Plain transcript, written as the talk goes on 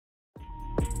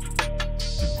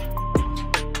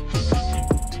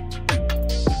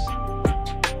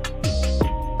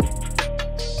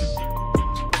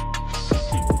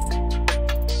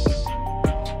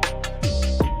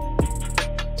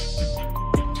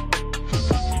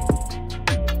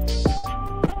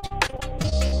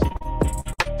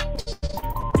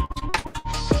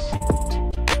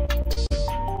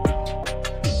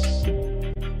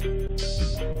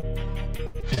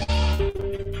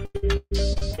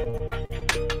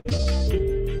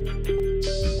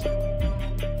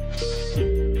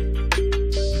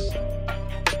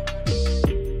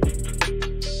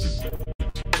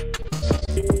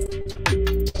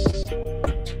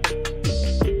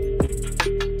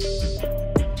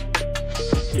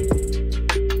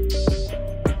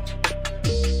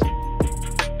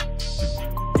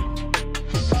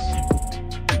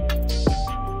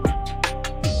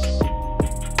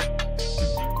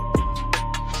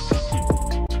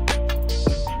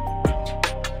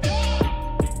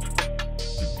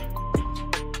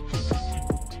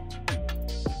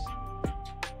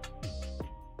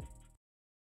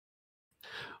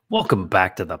Welcome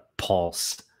back to the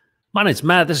Pulse. My name's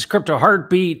Matt. This is Crypto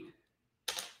Heartbeat.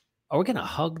 Are we going to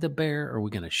hug the bear or are we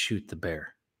going to shoot the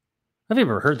bear? I've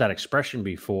never heard that expression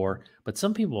before, but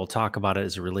some people will talk about it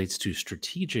as it relates to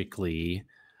strategically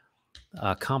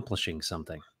accomplishing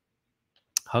something.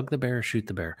 Hug the bear, shoot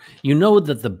the bear. You know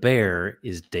that the bear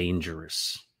is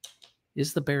dangerous.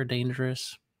 Is the bear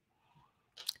dangerous?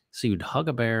 So you'd hug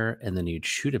a bear and then you'd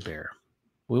shoot a bear.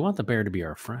 We want the bear to be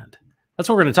our friend. That's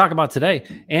what we're going to talk about today.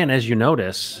 And as you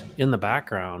notice in the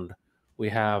background, we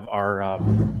have our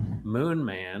moon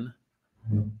man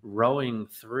rowing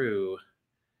through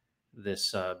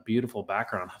this beautiful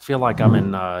background. I feel like I'm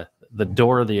in the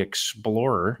Dora the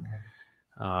Explorer.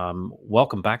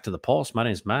 Welcome back to the Pulse. My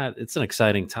name is Matt. It's an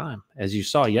exciting time. As you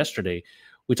saw yesterday,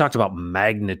 we talked about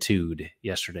magnitude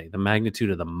yesterday, the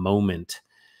magnitude of the moment.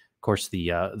 Of course,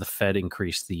 the Fed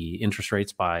increased the interest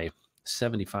rates by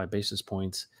 75 basis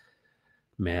points.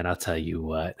 Man, I'll tell you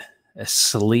what,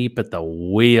 asleep at the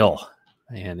wheel,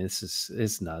 man,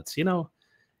 it's nuts. You know,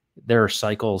 there are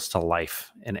cycles to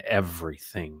life and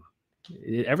everything,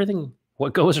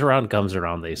 what goes around comes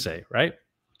around, they say, right?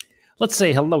 Let's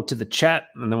say hello to the chat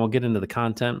and then we'll get into the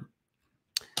content.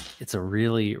 It's a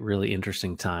really, really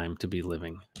interesting time to be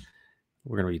living.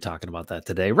 We're going to be talking about that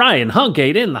today. Ryan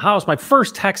Hungate in the house, my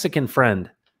first Texican friend.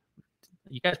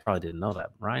 You guys probably didn't know that.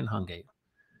 Ryan Hungate.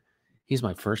 He's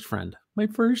my first friend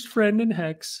in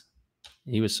Hex.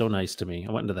 He was so nice to me.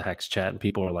 I went into the Hex chat and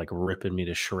people were like ripping me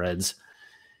to shreds,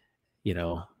 you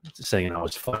know, saying I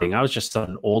was fighting. I was just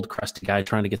an old crusty guy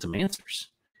trying to get some answers.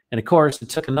 And of course, it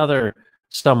took another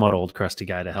somewhat old crusty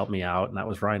guy to help me out, and that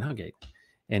was Ryan Hungate.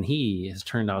 And he has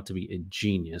turned out to be a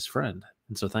genius friend.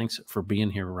 And so thanks for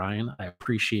being here, Ryan. I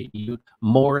appreciate you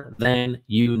more than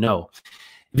you know.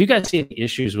 If you guys see any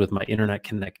issues with my internet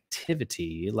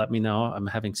connectivity, let me know. I'm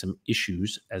having some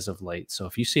issues as of late. So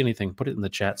if you see anything, put it in the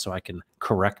chat so I can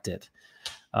correct it.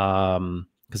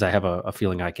 Because I have a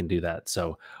feeling I can do that.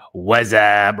 So what's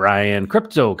up, Ryan?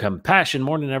 Crypto Compassion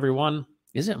morning, everyone.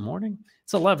 Is it morning?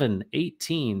 It's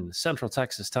 11:18 Central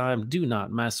Texas time. Do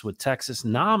not mess with Texas.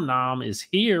 Nom Nom is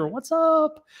here. What's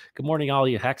up? Good morning, all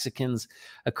you Hexicans.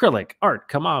 Acrylic, Art,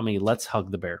 Kamami, let's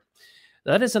hug the bear.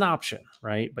 That is an option,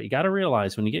 right? But you got to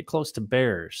realize when you get close to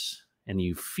bears and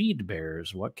you feed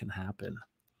bears, what can happen?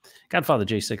 Godfather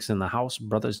J6 in the house.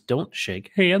 Brothers don't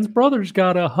shake hands. Brothers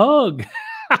got a hug.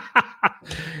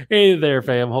 Hey there,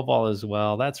 fam. Hope all is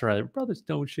well. That's right. Brothers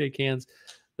don't shake hands.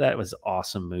 That was an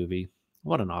awesome movie.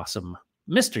 What an awesome.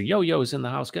 Mr. Yo-Yo's in the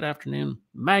house. Good afternoon.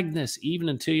 Magnus,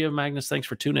 evening to you. Magnus, thanks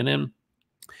for tuning in.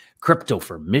 Crypto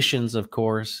for Missions, of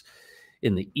course.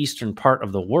 In the eastern part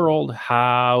of the world,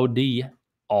 howdy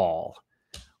all,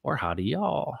 or howdy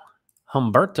y'all.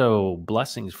 Humberto,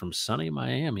 blessings from sunny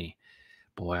Miami.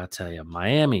 Boy, I tell you,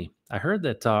 Miami. I heard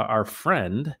that our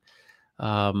friend,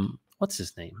 what's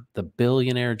his name? The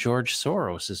billionaire George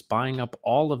Soros is buying up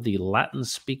all of the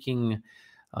Latin-speaking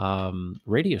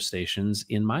radio stations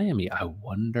in Miami. I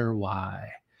wonder why.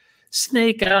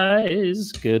 Snake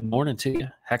Eyes, good morning to you.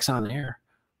 Hex on air.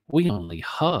 We only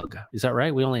hug. Is that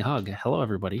right? We only hug. Hello,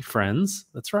 everybody. Friends.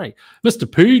 That's right. Mr.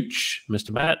 Peach,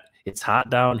 Mr. Matt, it's hot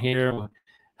down here.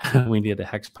 We need a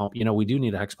Hex pump. You know, we do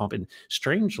need a Hex pump. And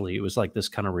strangely, it was like this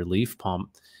kind of relief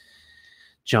pump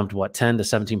jumped, what, 10 to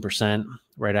 17%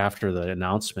 right after the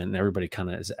announcement. And everybody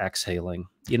kind of is exhaling.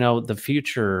 You know, the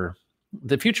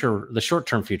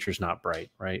short-term future is not bright,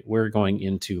 right? We're going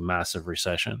into massive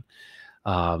recession.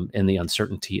 And the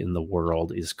uncertainty in the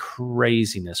world is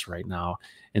craziness right now.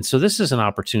 And so this is an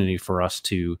opportunity for us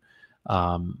to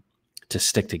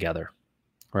stick together,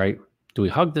 right? Do we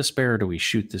hug this bear or do we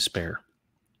shoot this bear?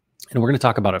 And we're going to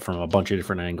talk about it from a bunch of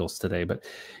different angles today, but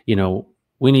you know,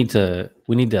 we need to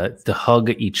hug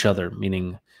each other,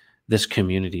 meaning this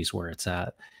community is where it's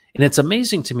at. And it's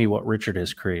amazing to me what Richard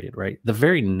has created, right? The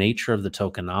very nature of the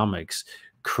tokenomics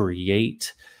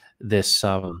create this,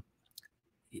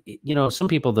 you know, some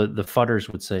people, the fudders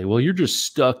would say, well, you're just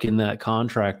stuck in that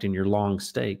contract and you're long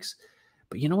stakes.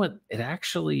 But you know what? It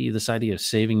actually, this idea of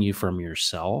saving you from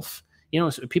yourself,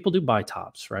 people do buy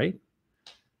tops, right?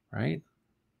 Right?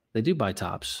 They do buy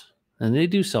tops and they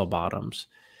do sell bottoms.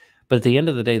 But at the end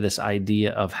of the day, this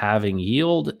idea of having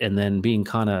yield and then being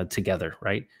kind of together,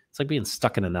 right? It's like being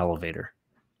stuck in an elevator,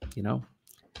 you know?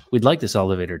 We'd like this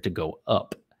elevator to go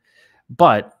up,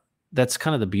 but that's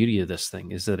kind of the beauty of this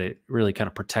thing, is that it really kind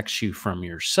of protects you from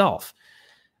yourself.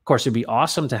 Of course, it'd be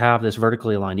awesome to have this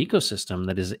vertically aligned ecosystem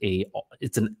that is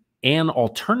an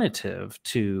alternative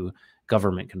to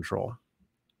government control.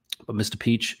 But Mr.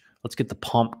 Peach, let's get the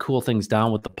pump, cool things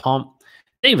down with the pump.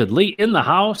 David Lee in the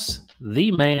house,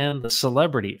 the man, the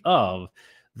celebrity of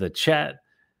the chat.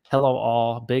 Hello,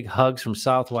 all. Big hugs from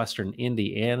Southwestern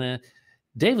Indiana.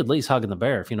 David Lee's hugging the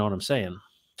bear, if you know what I'm saying.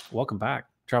 Welcome back.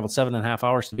 Traveled 7.5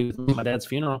 hours to be with me at my dad's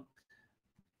funeral.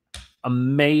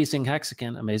 Amazing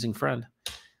Hexagon, amazing friend.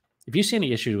 If you see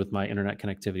any issues with my internet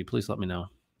connectivity, please let me know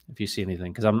if you see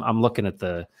anything, because I'm looking at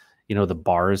the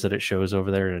bars that it shows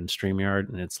over there in StreamYard,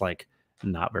 and it's like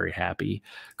not very happy.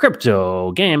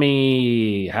 Crypto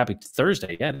Gammy, happy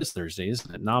Thursday. Yeah, it is Thursday,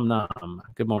 isn't it? Nom nom.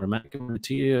 Good morning, Matt. Good morning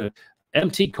to you.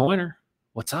 MT Coiner,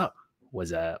 what's up?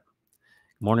 What's up?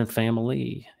 Morning,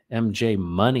 family. MJ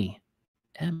Money.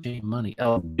 MJ Money.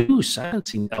 El Deuce. I haven't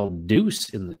seen El Deuce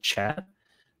in the chat.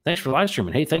 Thanks for live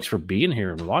streaming. Hey, thanks for being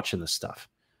here and watching this stuff.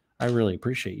 I really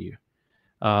appreciate you.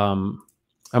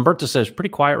 Umberto says, pretty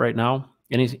quiet right now.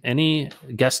 Any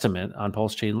guesstimate on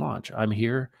Pulse Chain launch? I'm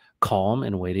here, calm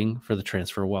and waiting for the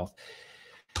transfer of wealth.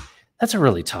 That's a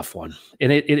really tough one.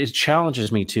 And it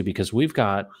challenges me too, because we've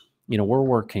got, we're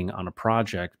working on a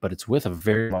project, but it's with a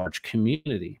very large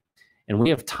community. And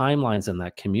we have timelines in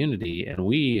that community. And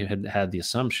we had the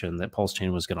assumption that Pulse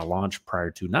Chain was going to launch prior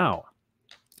to now.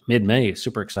 Mid-May,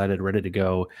 super excited, ready to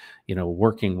go,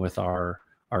 working with our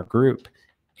group.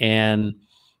 And,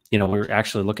 we're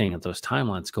actually looking at those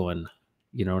timelines going,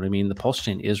 you know what I mean? The Pulse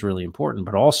Chain is really important,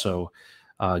 but also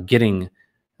getting,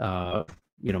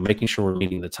 making sure we're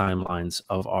meeting the timelines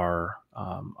of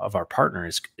our partner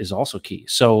is also key.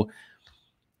 So,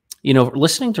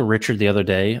 listening to Richard the other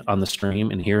day on the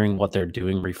stream and hearing what they're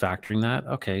doing, refactoring that.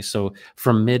 Okay, so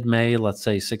from mid-May, let's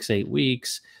say 6-8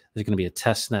 weeks, there's going to be a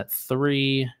testnet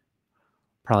 3,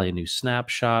 probably a new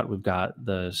snapshot. We've got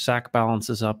the SAC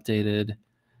balances updated.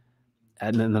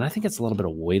 And then I think it's a little bit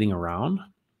of waiting around.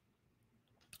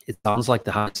 It sounds like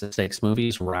the high stakes movie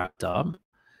is wrapped up.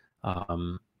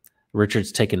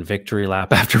 Richard's taking victory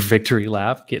lap after victory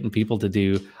lap, getting people to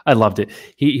do. I loved it.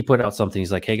 He put out something.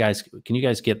 He's like, hey guys, can you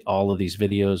guys get all of these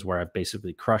videos where I've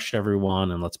basically crushed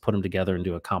everyone, and let's put them together and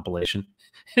do a compilation?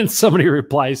 And somebody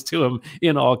replies to him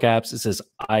in all caps. It says,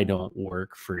 I don't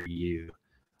work for you.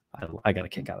 I got a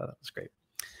kick out of that. It was great.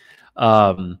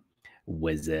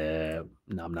 Was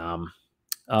nom nom.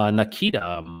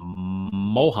 Nikita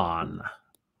Mohan.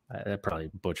 I probably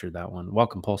butchered that one.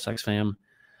 Welcome, PulseX fam.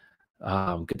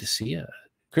 Good to see you.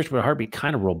 Christian with a heartbeat,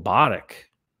 kind of robotic.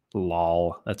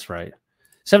 Lol. That's right.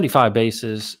 75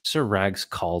 bases. Sir Rags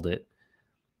called it.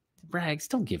 Rags,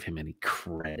 don't give him any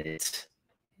credit.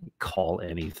 Call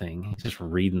anything. He's just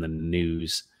reading the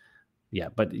news. Yeah,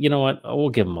 but you know what? We'll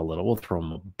give him a little. We'll throw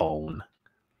him a bone.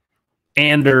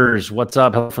 Anders, what's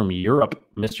up? Hello from Europe,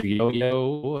 Mr.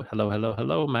 Yo-Yo. Hello, hello,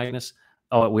 hello, Magnus.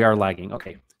 Oh, we are lagging.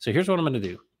 Okay, so here's what I'm going to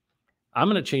do. I'm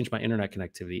going to change my internet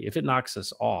connectivity. If it knocks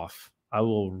us off, I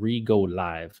will re-go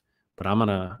live. But I'm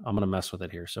gonna mess with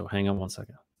it here. So hang on one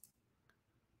second.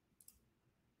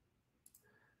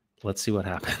 Let's see what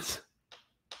happens.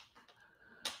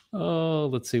 Oh,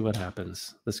 let's see what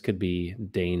happens. This could be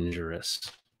dangerous.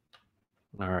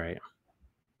 All right.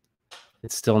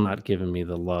 It's still not giving me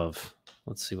the love.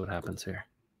 Let's see what happens here.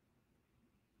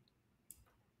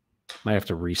 Might have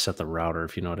to reset the router,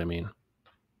 if you know what I mean.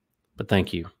 But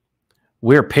thank you.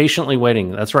 We're patiently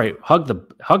waiting. That's right. Hug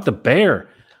the bear.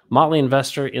 Motley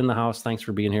Investor in the house. Thanks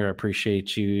for being here. I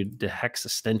appreciate you. The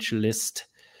Hexistentialist.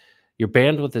 Your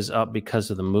bandwidth is up because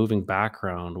of the moving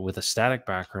background. With a static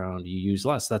background, you use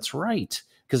less. That's right.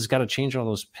 Because it's got to change all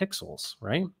those pixels,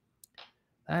 right?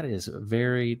 That is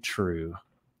very true.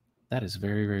 That is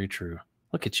very, very true.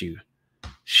 Look at you.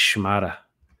 Schmata.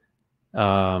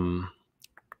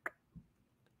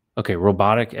 Okay,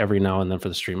 robotic every now and then for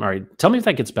the stream. All right, tell me if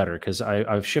that gets better, because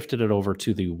I've shifted it over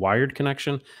to the wired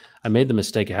connection. I made the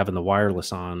mistake of having the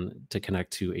wireless on to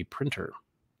connect to a printer.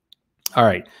 All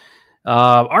right.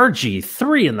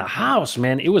 RG3 in the house,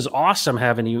 man. It was awesome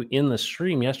having you in the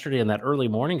stream yesterday in that early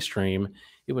morning stream.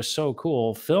 It was so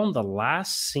cool. Filmed the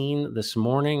last scene this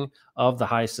morning of the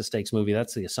highest of stakes movie.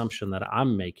 That's the assumption that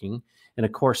I'm making. And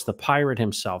of course, the pirate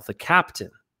himself, the captain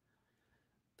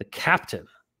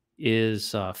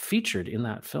is featured in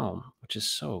that film, which is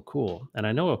so cool. And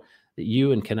I know that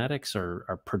you and Kinetics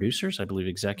are producers, I believe,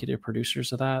 executive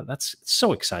producers of that. That's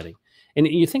so exciting. And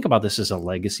you think about this as a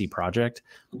legacy project,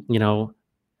 you know,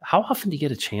 how often do you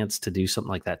get a chance to do something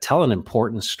like that? Tell an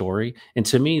important story. And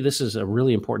to me, this is a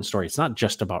really important story. It's not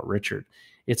just about Richard.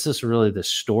 It's just really the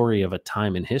story of a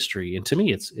time in history. And to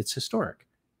me, it's historic.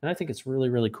 And I think it's really,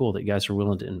 really cool that you guys are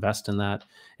willing to invest in that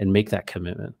and make that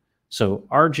commitment. So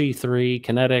RG3,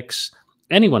 Kinetics,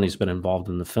 anyone who's been involved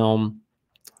in the film,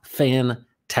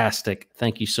 fantastic.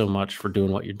 Thank you so much for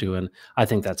doing what you're doing. I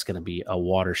think that's going to be a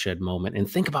watershed moment. And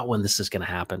think about when this is going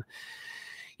to happen.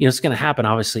 You know, it's going to happen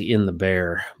obviously in the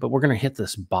bear, but we're going to hit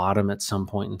this bottom at some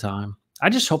point in time. I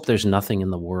just hope there's nothing in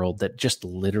the world that just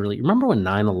literally, remember when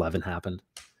 9/11 happened?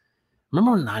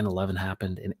 Remember when 9/11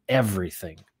 happened and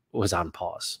everything was on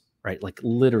pause, right? Like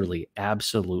literally,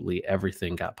 absolutely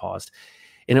everything got paused.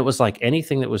 And it was like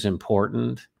anything that was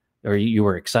important or you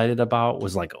were excited about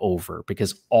was like over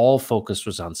because all focus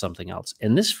was on something else.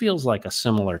 And this feels like a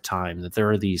similar time that there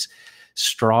are these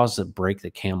straws that break the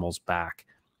camel's back.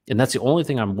 And that's the only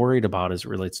thing I'm worried about as it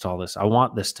relates to all this. I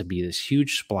want this to be this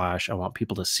huge splash. I want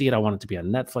people to see it. I want it to be on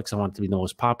Netflix. I want it to be the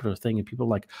most popular thing. And people are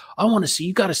like, I want to see,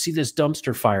 you got to see this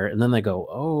dumpster fire. And then they go,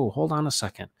 oh, hold on a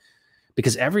second.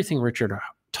 Because everything Richard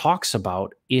talks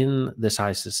about in this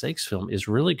High Stakes film is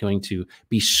really going to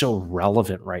be so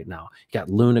relevant right now. You got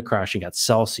Luna Crash, you got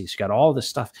Celsius, you got all this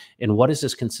stuff. And what has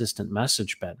this consistent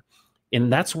message been?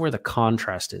 And that's where the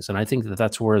contrast is. And I think that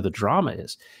that's where the drama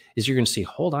is you're going to see,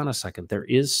 hold on a second, there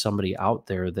is somebody out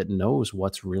there that knows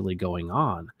what's really going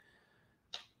on.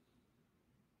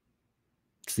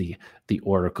 It's the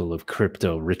Oracle of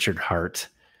Crypto, Richard Hart.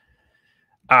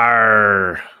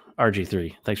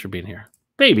 RG3, thanks for being here.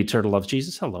 Baby Turtle loves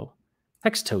Jesus, hello.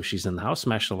 Hex Toshi's in the house,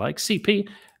 smash the like. CP,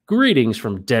 greetings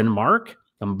from Denmark.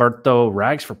 Umberto,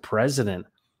 Rags for president.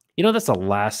 You know, that's the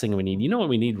last thing we need. You know what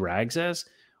we need Rags as?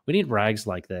 We need Rags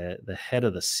like the head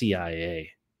of the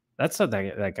CIA. That's what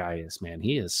that guy is, man.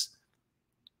 He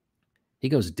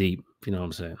goes deep, if you know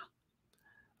what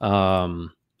I'm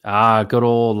saying. Good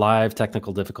old live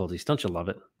technical difficulties. Don't you love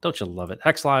it? Don't you love it?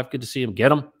 Hex Live, good to see him.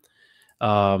 Get him.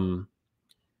 Oh,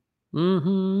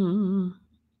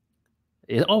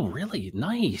 really?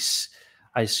 Nice.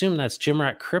 I assume that's Jim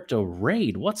Rat Crypto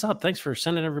Raid. What's up? Thanks for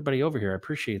sending everybody over here. I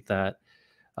appreciate that.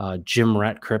 Jim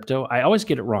Rat Crypto. I always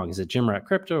get it wrong. Is it Jim Rat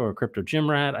Crypto or Crypto Jim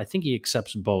Rat? I think he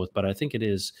accepts both, but I think it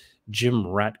is Jim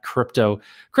Rat Crypto.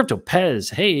 Crypto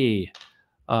Pez. Hey,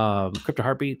 Crypto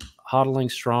Heartbeat, hodling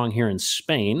strong here in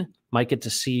Spain. Might get to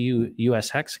see you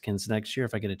US Hexicans next year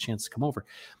if I get a chance to come over.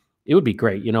 It would be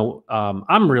great. You know,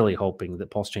 I'm really hoping that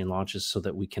Pulse Chain launches so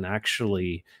that we can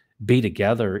actually be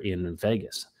together in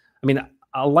Vegas. I mean,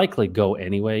 I'll likely go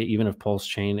anyway, even if Pulse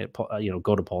Chain,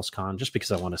 go to PulseCon just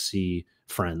because I want to see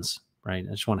friends, right?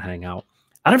 I just want to hang out.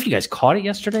 I don't know if you guys caught it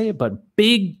yesterday, but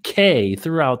Big K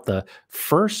threw out the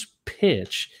first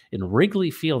pitch in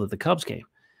Wrigley Field at the Cubs game.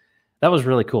 That was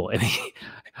really cool. And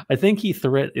I think he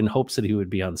threw it in hopes that he would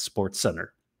be on SportsCenter.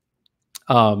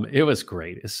 It was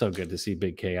great. It's so good to see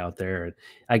Big K out there. And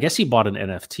I guess he bought an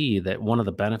NFT that one of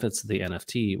the benefits of the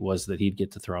NFT was that he'd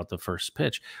get to throw out the first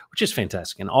pitch, which is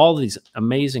fantastic. And all these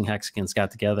amazing Hexicans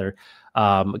got together.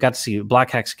 Got to see Black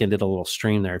Hexican did a little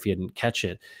stream there if you didn't catch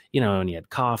it, and he had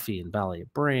Coffee and Ballet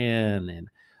of Bran and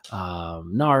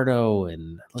Nardo.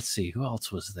 And let's see, who else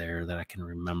was there that I can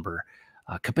remember?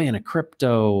 Cabana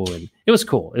Crypto. And it was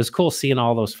cool. It was cool seeing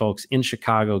all those folks in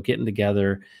Chicago getting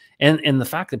together. And the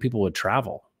fact that people would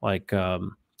travel, like,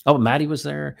 Maddie was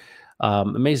there.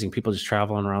 Amazing. People just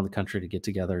traveling around the country to get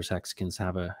together as Hexicans,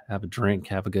 have a drink,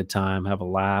 have a good time, have a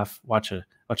laugh, watch a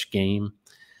game.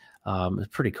 It's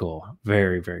pretty cool.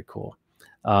 Very, very cool.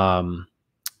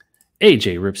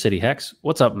 AJ Rip City Hex.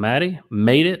 What's up, Maddie?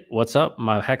 Made it. What's up,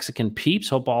 my Hexican peeps?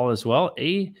 Hope all is well.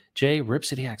 AJ Rip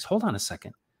City Hex. Hold on a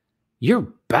second.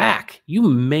 You're back. You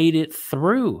made it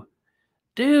through.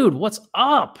 Dude, what's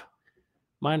up?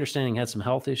 My understanding had some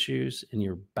health issues and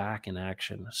you're back in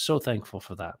action. So thankful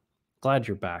for that. Glad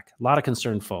you're back. A lot of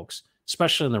concerned folks,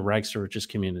 especially in the Rags to Riches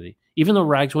community. Even though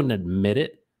Rags wouldn't admit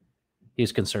it,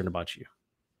 he's concerned about you.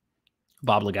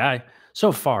 Bob Lagai,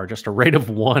 so far, just a rate of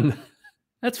 1.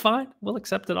 That's fine. We'll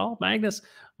accept it all. Magnus,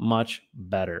 much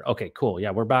better. Okay, cool.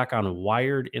 Yeah, we're back on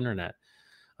wired internet.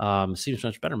 Seems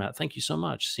much better, Matt. Thank you so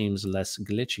much. Seems less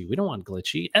glitchy. We don't want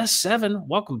glitchy. S7,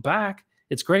 welcome back.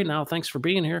 It's great now. Thanks for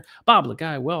being here. Bob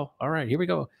Lagai. Well, all right, here we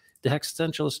go. The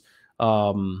Hexessentialist.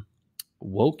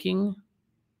 Woking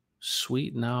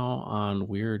Sweet now on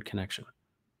weird connection.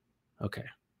 Okay.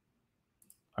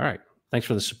 All right. Thanks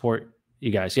for the support, you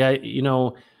guys. Yeah,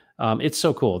 It's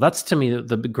so cool. That's to me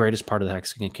the greatest part of the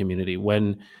Mexican community.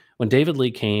 When David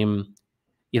Lee came,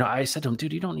 I said to him,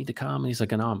 "Dude, you don't need to come." And he's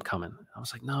like, "No, I'm coming." I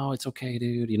was like, "No, it's okay,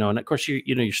 dude." And of course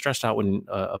you're stressed out when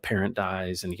a parent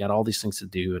dies and you got all these things to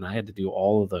do. And I had to do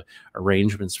all of the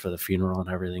arrangements for the funeral and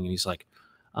everything. And he's like,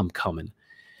 "I'm coming."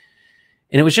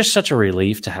 And it was just such a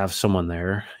relief to have someone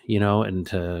there, and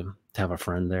to have a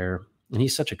friend there. And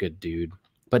he's such a good dude.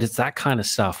 But it's that kind of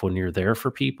stuff when you're there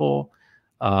for people.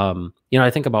 I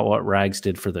think about what Rags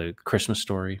did for the Christmas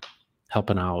Story,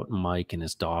 helping out Mike and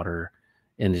his daughter,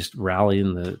 and just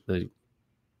rallying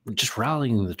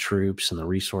rallying the troops and the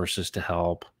resources to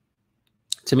help.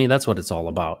 To me, that's what it's all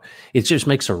about. It just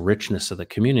makes a richness of the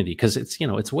community because it's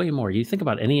way more. You think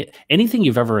about anything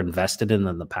you've ever invested in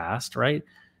the past, right?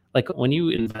 Like when you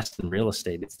invest in real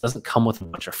estate, it doesn't come with a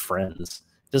bunch of friends.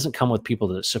 It doesn't come with people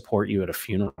that support you at a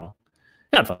funeral.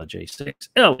 Godfather J6,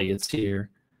 Elliot's here.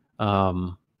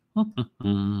 Love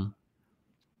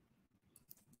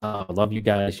you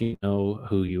guys. You know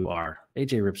who you are.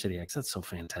 AJ Rip City X, that's so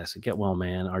fantastic. Get well,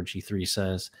 man. RG3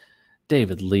 says,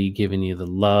 David Lee giving you the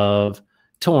love.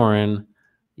 Torin,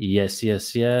 yes.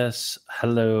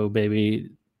 Hello, baby.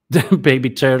 Baby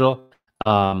turtle.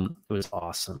 It was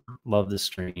awesome. Love the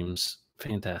streams.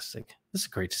 Fantastic. This is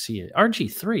great to see you.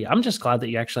 RG3, I'm just glad that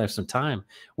you actually have some time.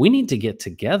 We need to get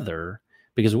together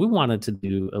because we wanted to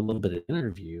do a little bit of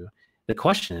interview. The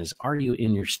question is, are you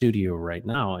in your studio right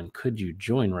now? And could you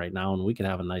join right now? And we could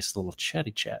have a nice little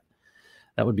chatty chat.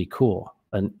 That would be cool.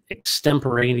 An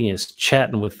extemporaneous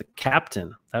chatting with the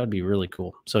captain. That would be really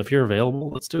cool. So if you're available,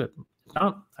 let's do it. If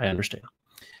not, I understand.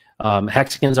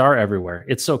 Hexicans are everywhere.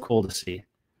 It's so cool to see.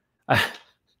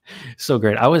 So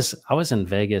great. I was in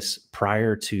Vegas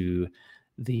prior to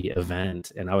the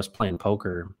event, and I was playing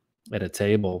poker at a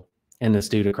table, and this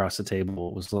dude across the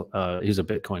table was he was a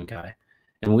Bitcoin guy.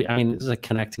 And it was like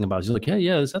connecting about. He's like,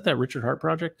 yeah, is that Richard Hart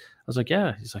project? I was like,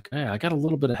 yeah. He's like, yeah, I got a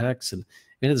little bit of Hex, and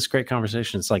we had this great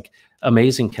conversation. It's like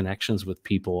amazing connections with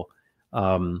people,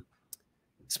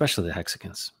 especially the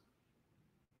Hexicans.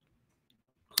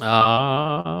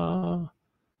 All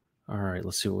right,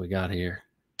 let's see what we got here.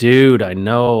 Dude, I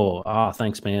know. Oh,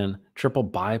 thanks, man. Triple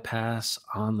bypass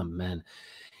on the men.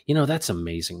 That's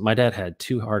amazing. My dad had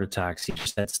 2 heart attacks. He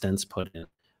just had stents put in.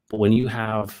 But when you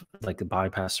have like the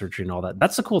bypass surgery and all that,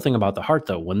 that's the cool thing about the heart,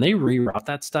 though. When they reroute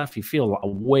that stuff, you feel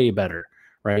way better,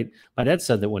 right? My dad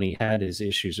said that when he had his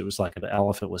issues, it was like an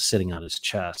elephant was sitting on his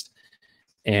chest.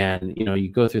 And, you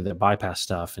go through the bypass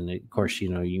stuff, and of course, you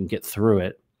can get through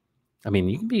it. I mean,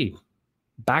 you can be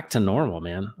back to normal,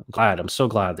 man. I'm so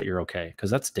glad that you're okay, because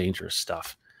that's dangerous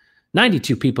stuff.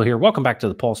 92 people here. Welcome back to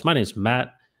the Pulse. My name is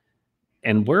Matt,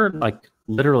 and we're like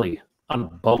literally on a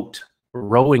boat. We're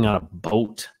rowing on a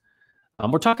boat.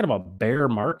 We're talking about bear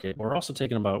market. We're also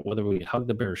talking about whether we hug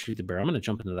the bear or shoot the bear. I'm going to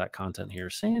jump into that content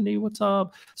here. Sandy, what's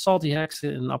up? Salty Hex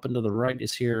and up and to the right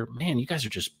is here. Man, you guys are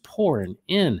just pouring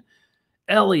in.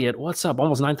 Elliot, what's up?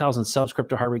 Almost 9,000 subs,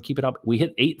 Crypto Heart Rate. Keep it up. We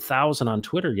hit 8,000 on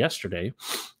Twitter yesterday.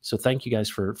 So thank you guys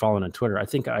for following on Twitter. I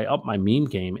think I upped my meme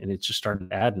game, and it just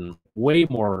started adding way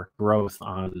more growth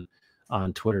on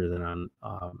Twitter than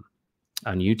on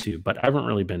YouTube. But I haven't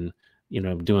really been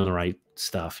doing the right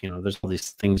stuff. There's all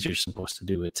these things you're supposed to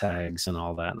do with tags and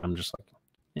all that. And I'm just like,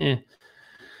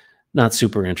 not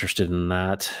super interested in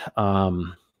that.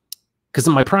 Because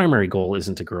my primary goal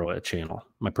isn't to grow a channel.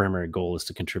 My primary goal is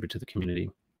to contribute to the community.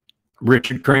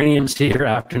 Richard Cranium's here.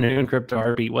 Afternoon, Crypto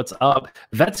Heartbeat. What's up?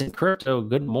 Vets in Crypto.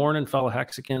 Good morning, fellow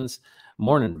Hexicans.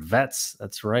 Morning, Vets.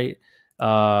 That's right.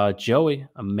 Joey,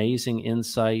 amazing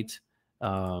insight.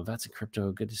 Vets in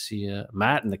Crypto. Good to see you.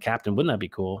 Matt and the captain. Wouldn't that be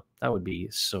cool? That would be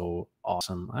so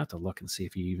awesome. I have to look and see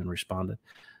if you even responded.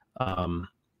 Pulse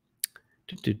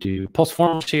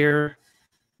Forums here.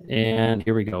 And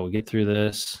here we go. We'll get through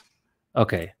this.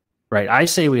 Okay, right. I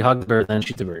say we hug the bear, then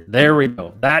shoot the bear. There we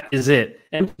go. That is it.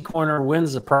 Empty Corner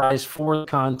wins the prize for the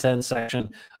content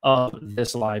section of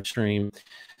this live stream.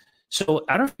 So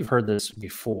I don't know if you've heard this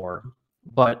before,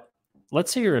 but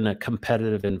let's say you're in a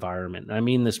competitive environment. I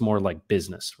mean this more like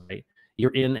business, right?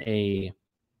 You're in the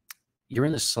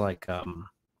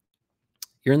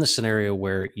scenario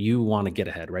where you want to get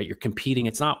ahead, right? You're competing.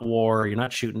 It's not war. You're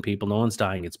not shooting people. No one's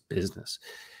dying. It's business.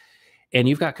 And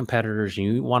you've got competitors and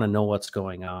you want to know what's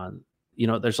going on.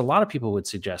 There's a lot of people would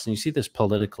suggest, and you see this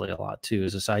politically a lot too,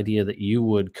 is this idea that you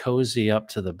would cozy up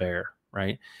to the bear,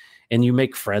 right? And you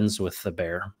make friends with the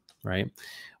bear, right?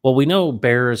 Well, we know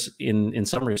bears in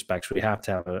some respects, we have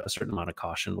to have a certain amount of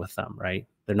caution with them, right?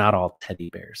 They're not all teddy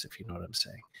bears, if you know what I'm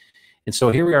saying. And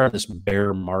so here we are in this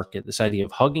bear market. This idea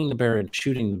of hugging the bear and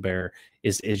shooting the bear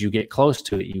is, as you get close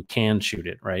to it, you can shoot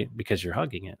it, right? Because you're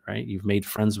hugging it, right? You've made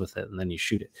friends with it, and then you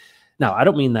shoot it. Now, I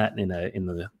don't mean that in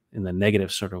the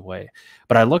negative sort of way,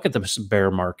 but I look at the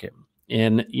bear market,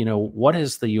 and what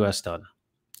has the U.S. done,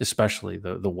 especially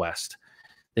the West?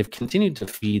 They've continued to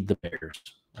feed the bears,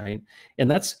 right?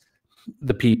 And that's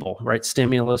the people, right?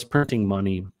 Stimulus, printing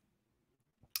money.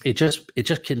 It just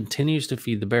continues to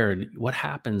feed the bear. And what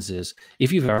happens is,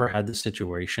 if you've ever had the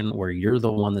situation where you're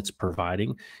the one that's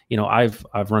providing, I've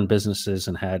run businesses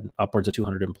and had upwards of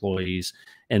 200 employees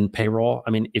and payroll. I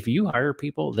mean, if you hire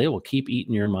people, they will keep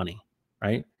eating your money,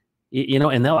 right?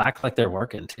 And they'll act like they're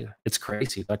working too. It's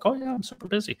crazy. Like, oh yeah, I'm super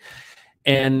busy.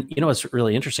 And what's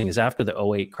really interesting is, after the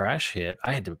 '08 crash hit,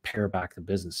 I had to pare back the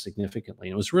business significantly.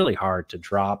 And it was really hard to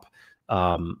drop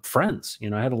friends.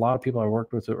 I had a lot of people I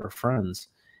worked with that were friends.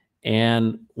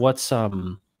 And what's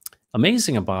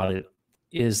amazing about it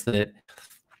is that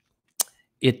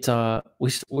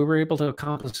we were able to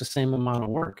accomplish the same amount of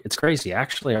work. It's crazy.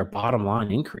 Actually, our bottom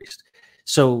line increased.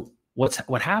 So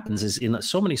what happens is, in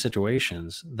so many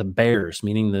situations, the bears,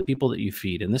 meaning the people that you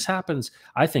feed, and this happens,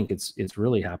 I think it's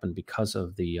really happened because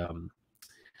of the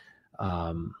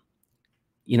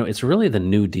it's really the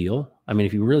New Deal. I mean,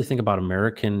 if you really think about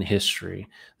American history,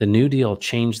 the New Deal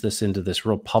changed this into this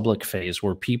real public phase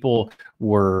where people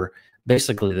were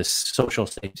basically this social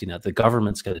safety net. The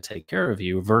government's going to take care of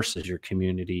you versus your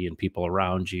community and people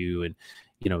around you. And,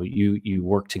 you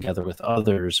work together with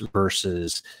others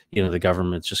versus, the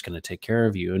government's just going to take care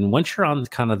of you. And once you're on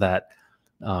kind of that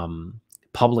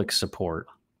public support,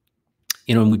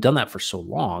 and we've done that for so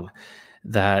long,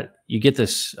 that you get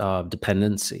this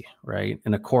dependency, right?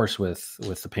 And of course, with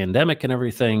the pandemic and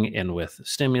everything, and with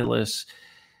stimulus,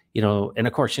 and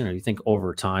of course, you think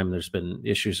over time, there's been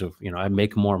issues of, I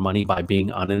make more money by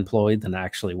being unemployed than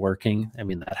actually working. I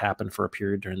mean, that happened for a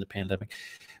period during the pandemic.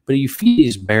 But you feed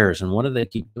these bears, and what do they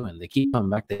keep doing? They keep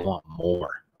coming back. They want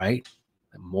more, right?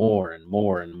 More and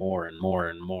more and more and more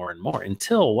and more and more,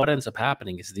 until what ends up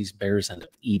happening is these bears end up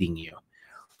eating you.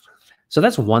 So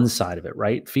that's one side of it,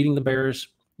 right? Feeding the bears,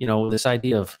 this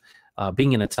idea of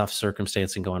being in a tough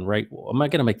circumstance and going, right, well, am I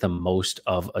going to make the most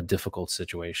of a difficult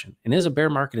situation? And is a bear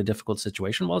market a difficult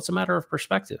situation? Well, it's a matter of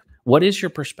perspective. What is your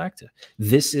perspective?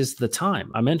 This is the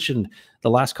time. I mentioned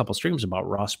the last couple streams about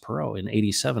Ross Perot in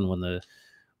 '87 when the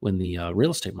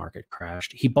real estate market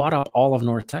crashed. He bought out all of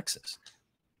North Texas.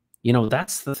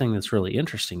 That's the thing that's really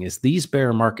interesting, is these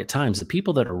bear market times, the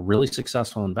people that are really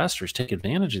successful investors take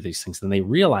advantage of these things, and they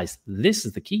realize this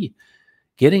is the key.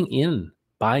 Getting in,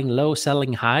 buying low,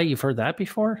 selling high. You've heard that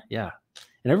before? Yeah.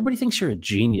 And everybody thinks you're a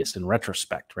genius in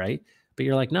retrospect, right? But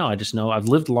you're like, no, I just know I've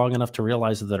lived long enough to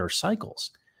realize that there are cycles.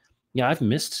 Yeah, I've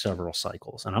missed several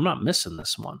cycles, and I'm not missing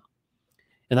this one.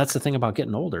 And that's the thing about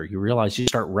getting older. You realize you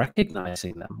start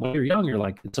recognizing them. When you're young, you're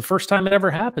like, it's the first time it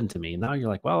ever happened to me. And now you're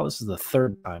like, well, this is the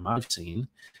third time I've seen.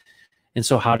 And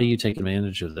so how do you take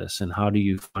advantage of this? And how do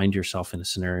you find yourself in a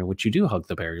scenario in which you do hug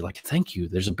the bear? You're like, thank you,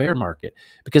 there's a bear market.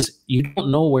 Because you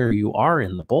don't know where you are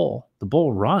in the bull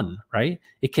run, right?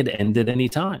 It could end at any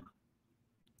time.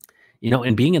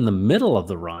 And being in the middle of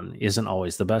the run isn't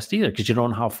always the best either, because you don't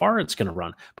know how far it's going to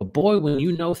run. But boy, when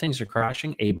you know things are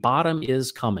crashing, a bottom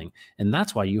is coming. And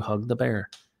that's why you hug the bear.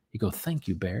 You go, thank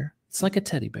you, bear. It's like a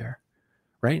teddy bear,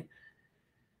 right?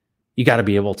 You got to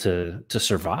be able to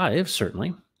survive,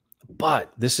 certainly.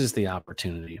 But this is the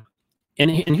opportunity. And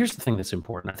here's the thing that's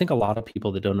important. I think a lot of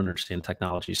people that don't understand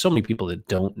technology, so many people that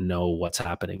don't know what's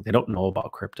happening, they don't know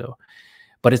about crypto.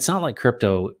 But it's not like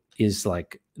crypto is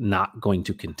like not going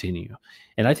to continue.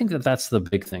 And I think that that's the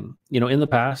big thing. In the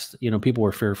past, people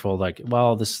were fearful, like,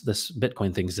 well, this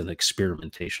Bitcoin thing is an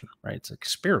experimentation, right? It's an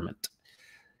experiment.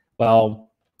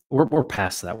 Well, we're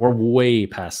past that. We're way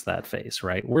past that phase,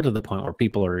 right? We're to the point where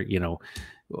people are,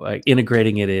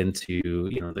 integrating it into,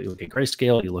 you look at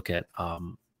Grayscale, you look at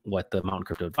what the Mountain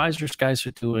Crypto Advisors guys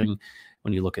are doing.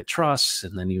 When you look at trusts,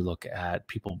 and then you look at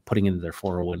people putting into their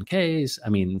 401ks, I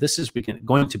mean, this is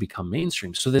going to become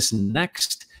mainstream. So this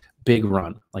next big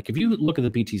run, like if you look at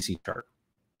the BTC chart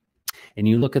and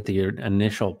you look at the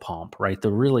initial pump, right?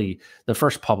 The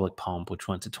first public pump, which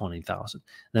went to 20,000,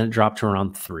 then it dropped to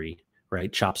around 3,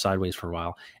 right? Chopped sideways for a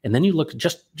while. And then you look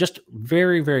just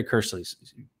very, very cursorily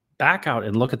back out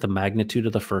and look at the magnitude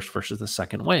of the first versus the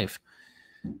second wave.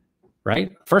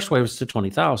 Right? First wave was to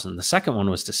 20,000. The second one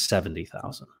was to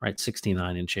 70,000, right?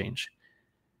 69 and change.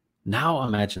 Now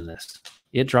imagine this.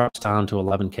 It drops down to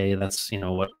 11K. That's,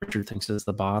 what Richard thinks is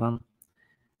the bottom.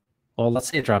 Well, let's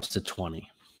say it drops to 20,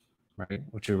 right?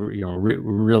 Which are,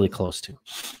 really close to.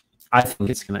 I think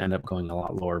it's going to end up going a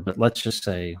lot lower, but let's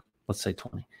say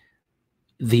 20.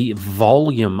 the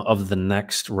volume of the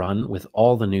next run with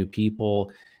all the new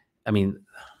people, I mean,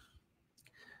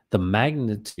 the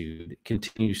magnitude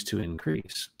continues to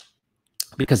increase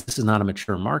because this is not a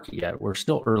mature market yet. We're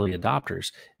still early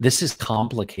adopters. This is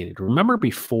complicated. Remember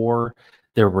before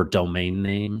there were domain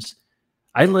names?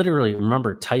 I literally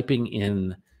remember typing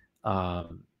in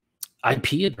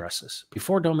IP addresses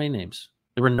before domain names.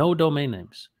 There were no domain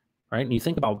names, right? And you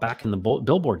think about back in the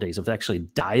billboard days of actually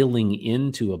dialing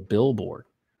into a billboard,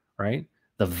 right?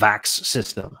 The VAX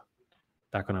system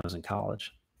back when I was in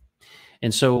college.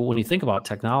 And so when you think about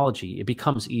technology, it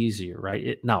becomes easier,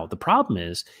 right? Now, the problem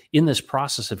is in this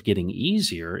process of getting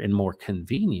easier and more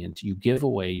convenient, you give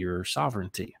away your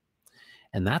sovereignty.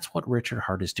 And that's what Richard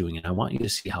Hart is doing. And I want you to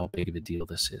see how big of a deal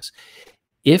this is.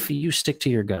 If you stick to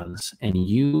your guns and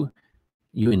you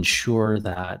ensure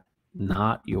that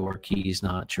not your keys,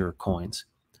 not your coins,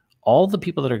 all the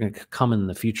people that are going to come in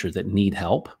the future that need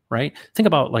help, right? Think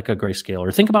about like a Grayscale,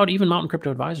 or think about even Mountain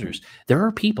Crypto Advisors. There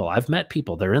are people, I've met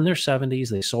people, they're in their 70s,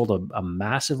 they sold a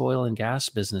massive oil and gas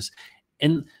business,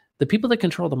 and the people that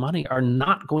control the money are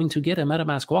not going to get a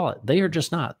MetaMask wallet. They are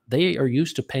just not. They are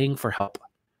used to paying for help.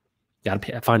 Got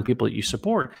to find people that you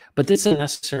support, but this is a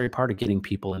necessary part of getting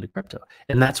people into crypto.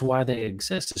 And that's why they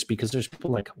exist, is because there's people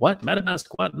like, what, MetaMask,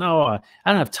 what? No, I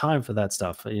don't have time for that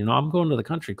stuff. You know, I'm going to the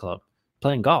country club,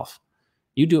 playing golf.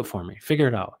 You do it for me, figure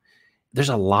it out. There's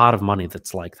a lot of money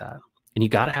that's like that. And you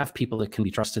got to have people that can be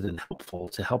trusted and helpful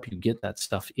to help you get that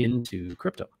stuff into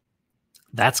crypto.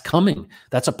 That's coming.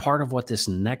 That's a part of what this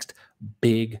next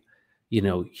big,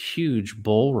 huge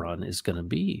bull run is going to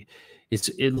be. It's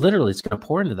going to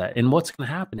pour into that. And what's going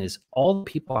to happen is all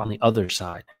the people on the other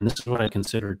side, and this is what I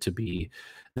consider to be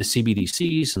the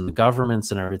CBDCs and the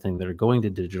governments and everything that are going to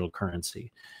digital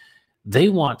currency, they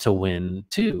want to win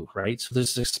too, right? So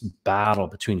there's this battle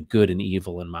between good and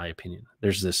evil, in my opinion.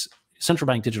 There's this central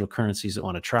bank digital currencies that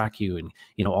want to track you and,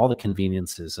 all the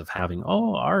conveniences of having,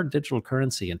 our digital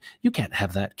currency. And you can't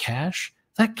have that cash.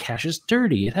 That cash is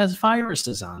dirty. It has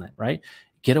viruses on it, right?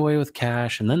 Get away with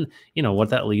cash. And then,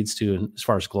 what that leads to as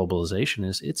far as globalization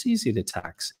is it's easy to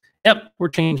tax. Yep, we're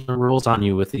changing the rules on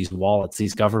you with these wallets,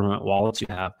 these government wallets you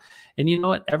have. And you know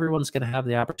what? Everyone's going to have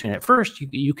the opportunity. At first,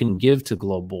 you can give to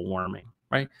global warming,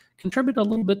 right? Contribute a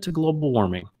little bit to global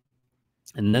warming.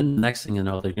 And then the next thing you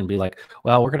know, they're going to be like,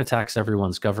 well, we're going to tax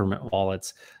everyone's government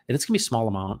wallets. And it's going to be a small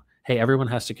amount. Hey, everyone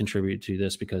has to contribute to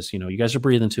this because, you guys are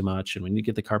breathing too much. And we need to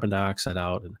get the carbon dioxide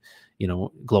out. And,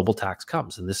 global tax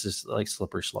comes. And this is like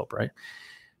slippery slope, right?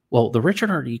 Well, the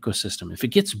Richard Hart ecosystem, if it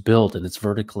gets built and it's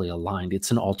vertically aligned, it's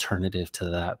an alternative to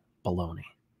that baloney.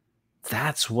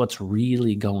 That's what's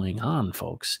really going on,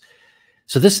 folks.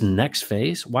 So this next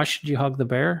phase, why should you hug the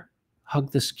bear?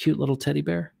 Hug this cute little teddy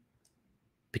bear?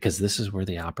 Because this is where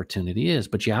the opportunity is.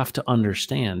 But you have to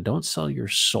understand, don't sell your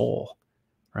soul,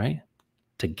 right?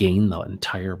 To gain the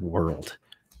entire world.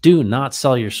 Do not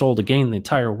sell your soul to gain the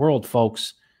entire world,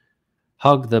 folks.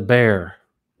 Hug the bear.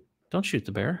 Don't shoot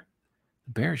the bear.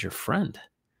 The bear is your friend.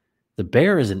 The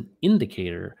bear is an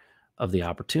indicator of the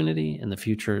opportunity in the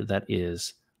future that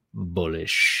is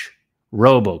bullish.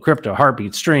 Robo, crypto,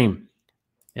 heartbeat, stream.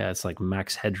 Yeah, it's like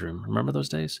max headroom. Remember those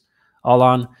days? All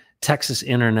on Texas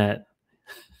internet.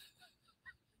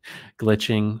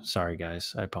 Glitching. Sorry,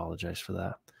 guys. I apologize for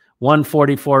that.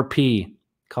 144p.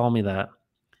 Call me that.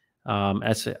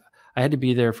 I had to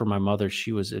be there for my mother.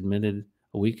 She was admitted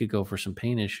a week ago for some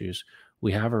pain issues.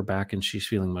 We have her back and she's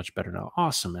feeling much better now.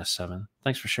 Awesome, S7.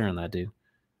 Thanks for sharing that, dude.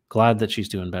 Glad that she's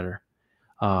doing better.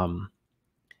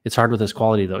 It's hard with this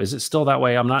quality, though. Is it still that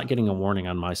way? I'm not getting a warning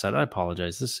on my side. I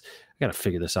apologize. I got to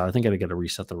figure this out. I think I got to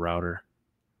reset the router.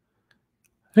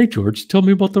 Hey, George, tell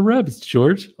me about the rabbits,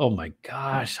 George. Oh, my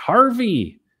gosh.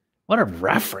 Harvey. What a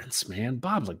reference, man.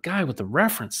 Bob, the guy with the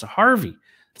reference to Harvey.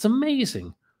 It's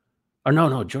amazing. Or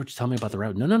no, George, tell me about the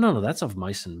rabbit. No. That's of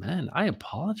Mice and Men. I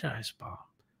apologize, Bob.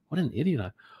 What an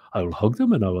idiot. I will hug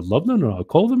them and I would love them and I'll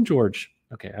call them George.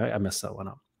 Okay, I messed that one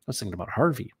up. I was thinking about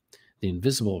Harvey, the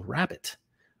invisible rabbit.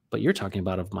 But you're talking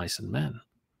about of Mice and Men.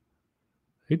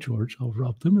 Hey, George, I'll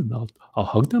rub them and I'll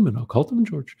hug them and I'll call them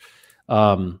George.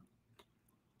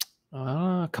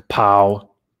 Kapow.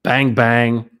 Bang,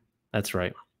 bang. That's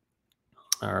right.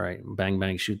 All right. Bang,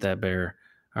 bang. Shoot that bear.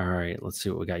 All right. Let's see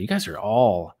what we got. You guys are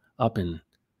all up in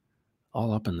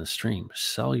the stream.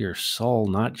 Sell your soul,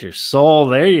 not your soul.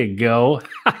 There you go.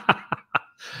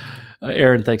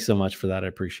 Aaron, thanks so much for that. I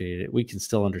appreciate it. We can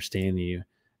still understand you.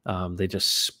 They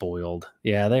just spoiled.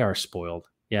 Yeah, they are spoiled.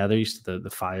 Yeah, they're used to the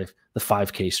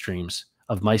 5K streams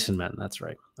of Mice and Men. That's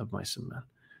right, of Mice and Men.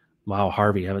 Wow,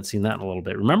 Harvey, haven't seen that in a little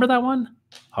bit. Remember that one?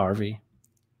 Harvey.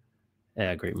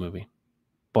 Yeah, great movie.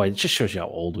 Boy, it just shows you how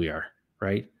old we are,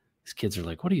 right? These kids are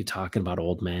like, what are you talking about,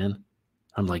 old man?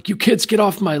 I'm like, you kids get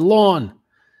off my lawn.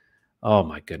 Oh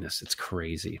my goodness, it's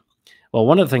crazy. Well,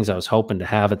 one of the things I was hoping to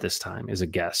have at this time is a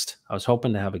guest. I was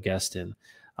hoping to have a guest in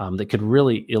that could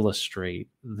really illustrate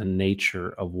the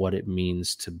nature of what it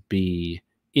means to be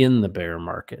in the bear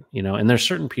market, and there's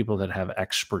certain people that have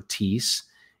expertise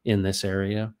in this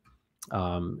area.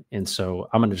 And so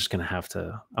I'm going to have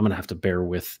to bear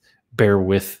with, you're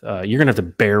going to have to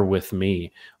bear with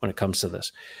me when it comes to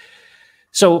this.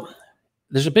 So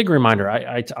there's a big reminder.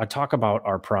 I talk about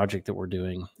our project that we're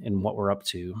doing and what we're up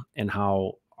to and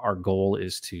how our goal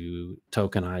is to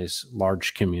tokenize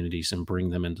large communities and bring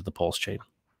them into the Pulse chain.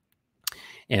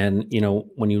 And,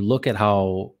 when you look at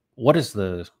what does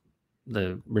the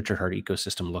Richard Heart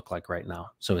ecosystem look like right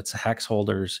now? So it's hex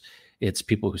holders, it's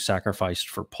people who sacrificed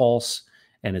for Pulse,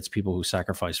 and it's people who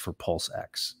sacrificed for Pulse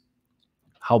X.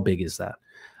 How big is that?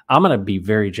 I'm going to be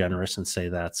very generous and say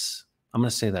that's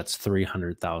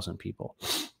 300,000 people.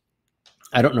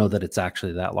 I don't know that it's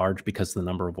actually that large because of the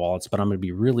number of wallets, but I'm going to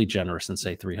be really generous and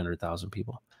say 300,000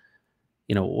 people.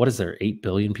 What is there? 8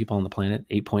 billion people on the planet?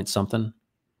 8 point something?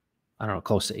 I don't know,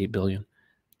 close to 8 billion.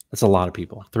 That's a lot of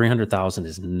people. 300,000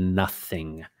 is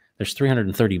nothing. There's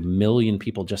 330 million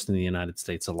people just in the United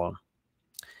States alone.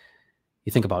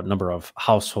 You think about number of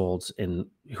households and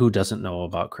who doesn't know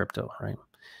about crypto, right?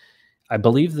 I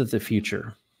believe that the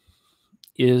future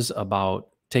is about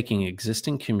taking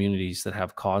existing communities that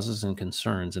have causes and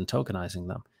concerns and tokenizing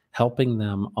them, helping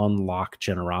them unlock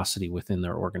generosity within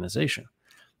their organization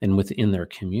and within their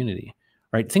community,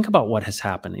 right? Think about what has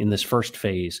happened in this first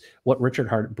phase. What Richard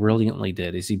Heart brilliantly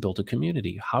did is he built a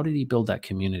community. How did he build that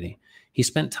community? He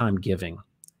spent time giving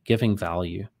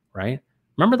value, right?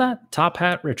 Remember that? Top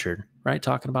Hat Richard, right?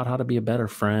 Talking about how to be a better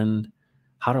friend,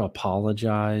 how to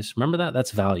apologize. Remember that?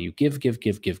 That's value. Give,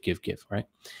 right?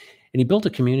 And he built a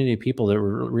community of people that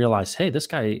realized, hey, this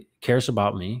guy cares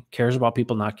about me, cares about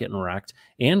people not getting wrecked,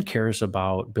 and cares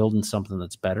about building something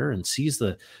that's better and sees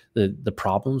the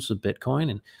problems with Bitcoin.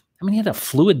 And I mean, he had a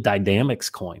fluid dynamics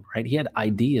coin, right? He had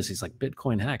ideas. He's like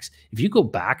Bitcoin Hex. If you go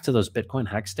back to those Bitcoin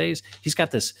Hex days, he's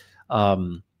got this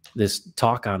this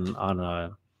talk at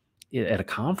a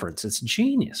conference. It's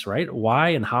genius, right? Why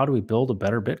and how do we build a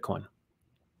better Bitcoin?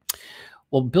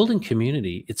 Well, building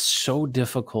community, it's so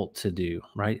difficult to do,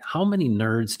 right? How many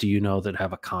nerds do you know that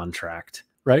have a contract,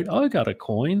 right? Oh, I got a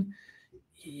coin.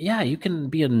 Yeah, you can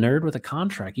be a nerd with a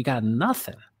contract. You got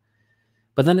nothing.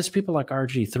 But then it's people like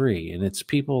RG3 and it's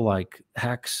people like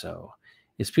Hexo.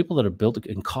 It's people that have built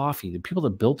in coffee, the people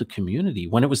that built a community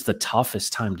when it was the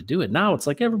toughest time to do it. Now it's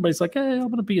like everybody's like, hey, I'm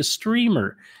going to be a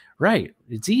streamer, right?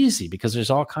 It's easy because there's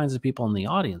all kinds of people in the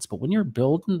audience. But when you're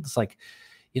building, it's like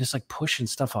pushing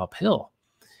stuff uphill.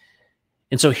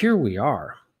 And so here we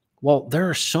are. Well, there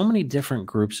are so many different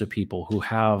groups of people who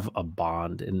have a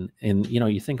bond and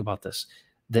you think about this,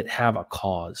 that have a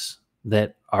cause,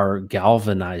 that are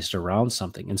galvanized around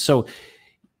something. And so,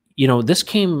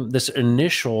 this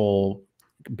initial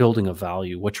building of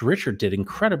value, which Richard did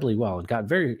incredibly well and got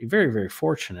very, very, very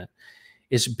fortunate,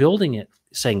 is building it,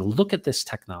 saying, look at this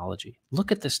technology,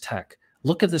 look at this tech,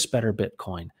 look at this better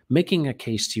Bitcoin, making a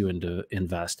case to you to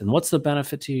invest. And what's the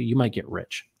benefit to you? You might get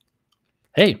rich.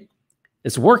 Hey,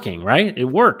 it's working, right? It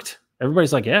worked.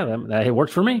 Everybody's like, yeah, it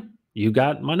worked for me. You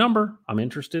got my number. I'm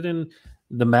interested in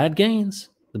the mad gains,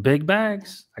 the big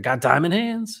bags. I got diamond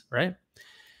hands, right?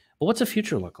 But what's the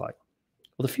future look like?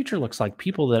 Well, the future looks like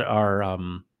people that are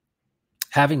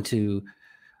having to,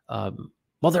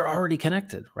 they're already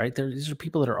connected, right? These are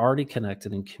people that are already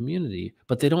connected in community,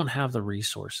 but they don't have the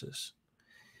resources.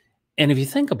 And if you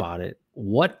think about it,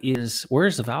 where does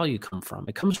the value come from?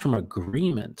 It comes from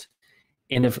agreement.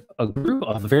 And if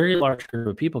a very large group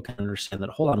of people can understand that,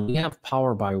 hold on, we have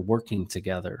power by working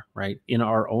together, right? In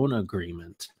our own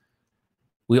agreement,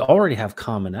 we already have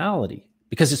commonality,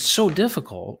 because it's so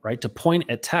difficult, right? To point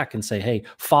at tech and say, hey,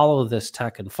 follow this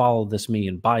tech and follow this me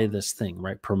and buy this thing,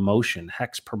 right? Promotion,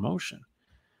 hex promotion.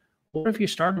 What if you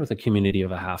started with a community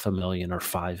of 500,000 or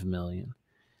 5 million?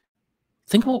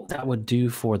 Think about what that would do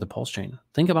for the Pulse chain.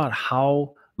 Think about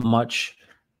how much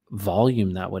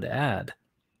volume that would add.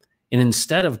 And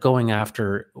instead of going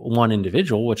after one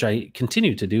individual, which I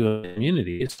continue to do in the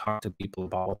community, is talk to people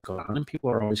about what's going on. And people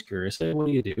are always curious, hey, what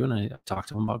do you do? And I talk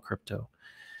to them about crypto.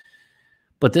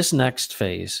 But this next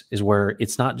phase is where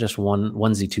it's not just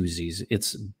onesie twosies.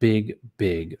 It's big,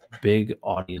 big, big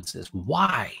audiences.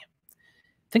 Why?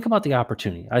 Think about the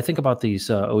opportunity. I think about these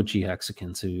OG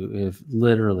Hexicans who have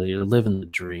literally living the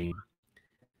dream.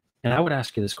 And I would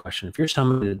ask you this question. If you're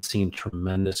somebody that's seen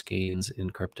tremendous gains in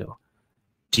crypto,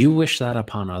 do you wish that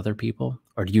upon other people?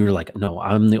 Or do you like, no,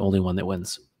 I'm the only one that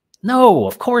wins? No,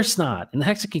 of course not. In the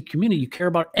Hexagon community, you care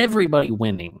about everybody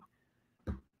winning.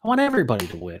 I want everybody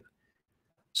to win.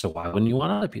 So why wouldn't you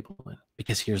want other people to win?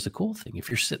 Because here's the cool thing. If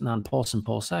you're sitting on Pulse and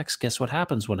Pulse X, guess what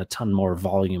happens when a ton more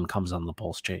volume comes on the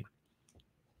Pulse chain?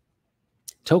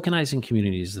 Tokenizing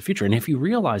community is the future. And if you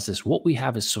realize this, what we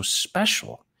have is so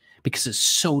special because it's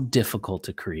so difficult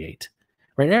to create,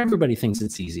 right? Everybody thinks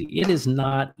it's easy. It is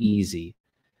not easy.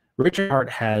 Richard Hart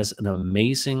has an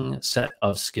amazing set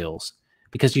of skills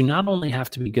because you not only have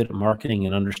to be good at marketing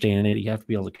and understand it, you have to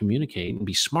be able to communicate and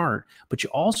be smart, but you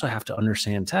also have to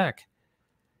understand tech.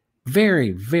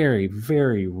 Very, very,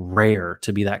 very rare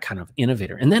to be that kind of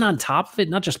innovator. And then on top of it,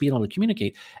 not just being able to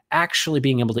communicate, actually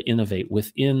being able to innovate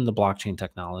within the blockchain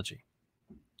technology.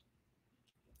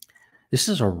 This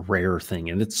is a rare thing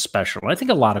and it's special. I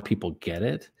think a lot of people get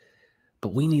it,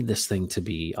 but we need this thing to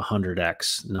be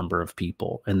 100x number of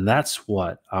people. And that's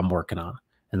what I'm working on.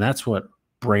 And that's what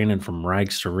Brandon from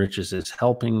Rags to Riches is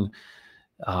helping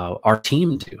our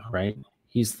team do, right?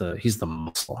 He's the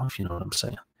muscle, if you know what I'm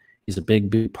saying. He's a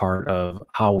big part of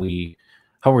how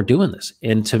we're doing this.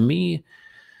 And to me,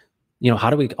 how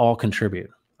do we all contribute,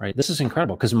 right? This is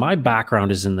incredible because my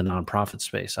background is in the nonprofit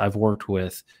space. I've worked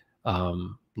with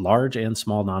large and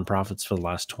small nonprofits for the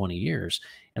last 20 years.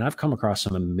 And I've come across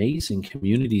some amazing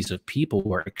communities of people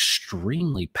who are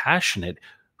extremely passionate,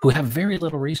 who have very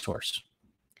little resource.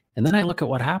 And then I look at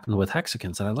what happened with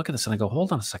Hexagons and I look at this and I go,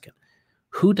 hold on a second.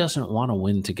 Who doesn't want to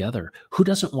win together? Who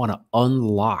doesn't want to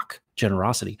unlock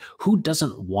generosity? Who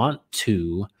doesn't want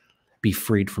to be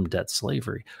freed from debt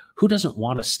slavery? Who doesn't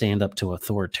want to stand up to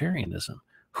authoritarianism?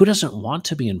 Who doesn't want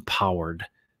to be empowered?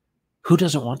 Who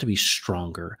doesn't want to be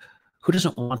stronger? Who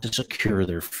doesn't want to secure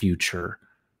their future?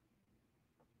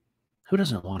 Who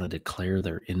doesn't want to declare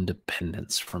their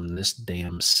independence from this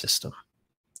damn system?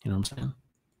 You know what I'm saying?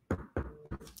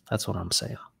 That's what I'm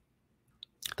saying.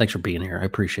 Thanks for being here. I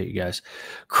appreciate you guys.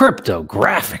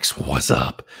 Cryptographics, what's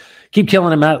up? Keep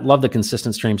killing it, Matt. Love the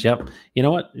consistent streams. Yep. You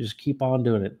know what? Just keep on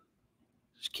doing it.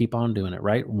 Just keep on doing it,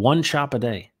 right? One chop a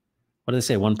day. What do they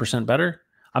say? 1% better?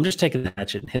 I'm just taking the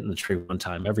hatchet and hitting the tree one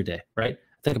time every day, right?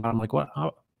 Think about it, I'm like,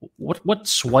 what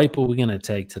swipe are we going to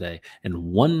take today? And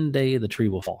one day the tree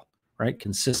will fall, right?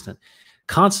 Consistent.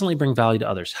 Constantly bring value to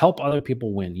others. Help other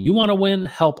people win. You want to win?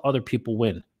 Help other people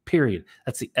win, period.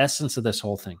 That's the essence of this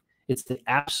whole thing. It's the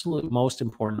absolute most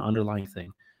important underlying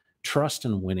thing. Trust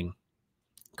and winning,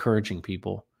 encouraging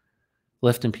people,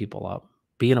 lifting people up,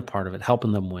 being a part of it,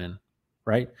 helping them win,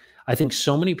 right? I think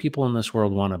so many people in this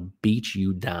world want to beat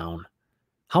you down.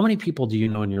 How many people do you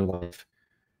know in your life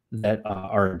that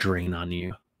are a drain on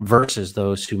you versus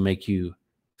those who make you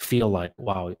feel like,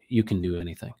 wow, you can do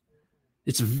anything?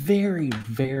 It's very,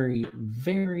 very,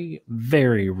 very,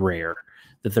 very rare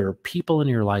that there are people in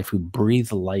your life who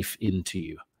breathe life into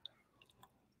you.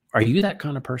 Are you that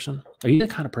kind of person? Are you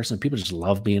the kind of person that people just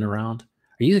love being around?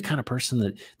 Are you the kind of person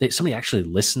that somebody actually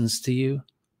listens to you?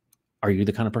 Are you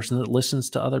the kind of person that listens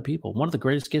to other people? One of the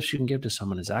greatest gifts you can give to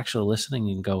someone is actually listening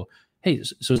and go, hey,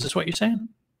 so is this what you're saying?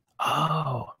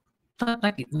 Oh,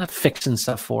 not fixing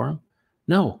stuff for them.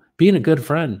 No, being a good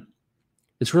friend.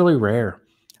 It's really rare.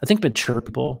 I think mature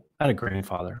people, I had a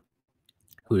grandfather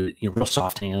who, real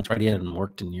soft hands, right? He hadn't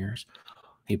worked in years.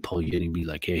 He'd pull you in and be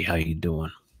like, hey, how you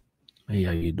doing? Hey,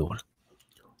 how you doing?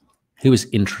 He was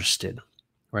interested,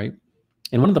 right?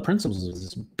 And one of the principles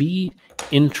is be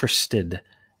interested,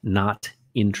 not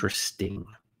interesting.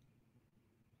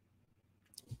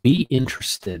 Be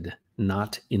interested,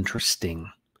 not interesting.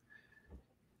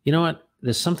 You know what?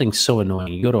 There's something so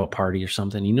annoying. You go to a party or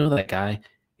something, you know that guy,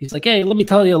 he's like, hey, let me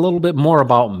tell you a little bit more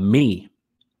about me,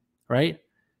 right?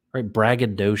 Right?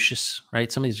 Braggadocious,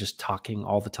 right? Somebody's just talking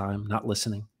all the time, not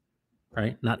listening,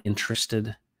 right? Not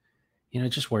interested. It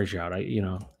just wears you out.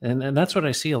 And that's what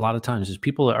I see a lot of times is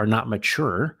people that are not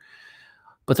mature,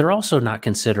 but they're also not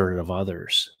considerate of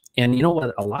others. And you know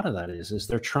what a lot of that is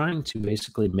they're trying to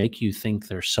basically make you think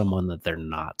they're someone that they're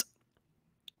not.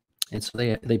 And so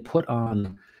they put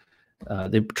on,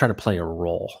 they try to play a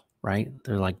role, right?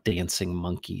 They're like dancing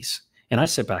monkeys. And I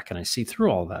sit back and I see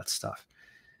through all that stuff.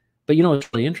 But what's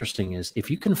really interesting is if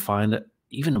you can find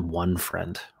even one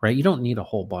friend, right? You don't need a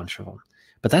whole bunch of them.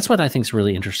 But that's what I think is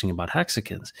really interesting about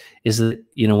Hexagons is that,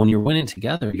 when you're winning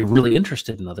together, you're really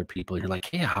interested in other people. You're like,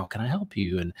 hey, how can I help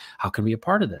you? And how can we be a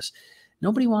part of this?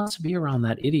 Nobody wants to be around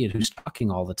that idiot who's talking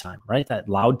all the time, right? That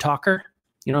loud talker,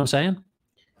 you know what I'm saying?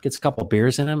 Gets a couple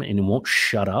beers in him and he won't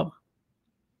shut up.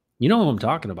 You know what I'm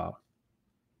talking about.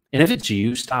 And if it's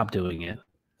you, stop doing it,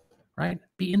 right?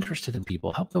 Be interested in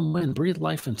people. Help them win. Breathe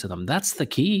life into them. That's the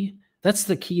key. That's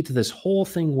the key to this whole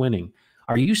thing winning.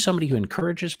 Are you somebody who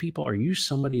encourages people? Are you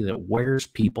somebody that wears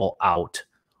people out?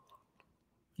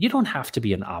 You don't have to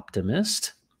be an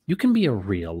optimist. You can be a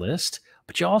realist,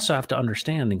 but you also have to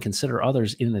understand and consider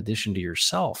others in addition to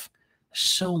yourself.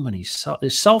 So many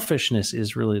selfishness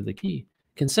is really the key.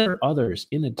 Consider others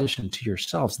in addition to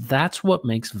yourselves. That's what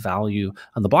makes value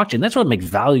on the blockchain. That's what makes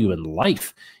value in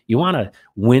life. You want to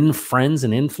win friends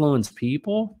and influence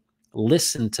people?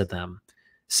 Listen to them.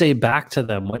 Say back to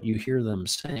them what you hear them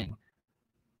saying.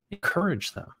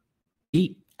 Encourage them.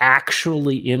 Be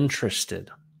actually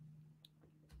interested.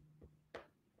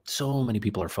 So many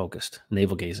people are focused,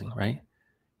 navel gazing, right?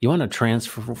 You want to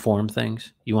transform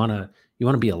things. You want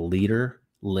to be a leader.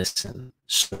 Listen,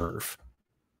 serve.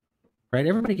 Right?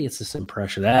 Everybody gets this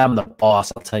impression that I'm the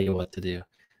boss. I'll tell you what to do.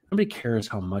 Nobody cares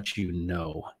how much you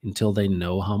know until they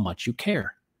know how much you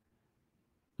care.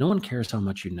 No one cares how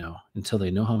much you know until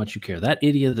they know how much you care. That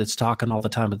idiot that's talking all the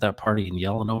time at that party and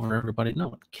yelling over everybody, no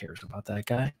one cares about that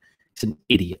guy. He's an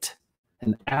idiot,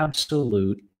 an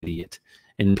absolute idiot.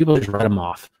 And people just write him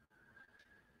off.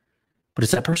 But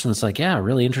it's that person that's like, yeah,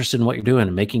 really interested in what you're doing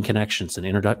and making connections and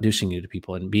introducing you to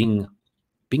people and being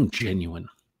genuine.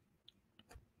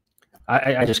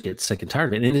 I just get sick and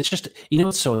tired of it. And it's just,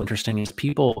 what's so interesting is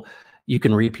you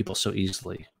can read people so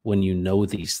easily when you know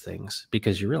these things,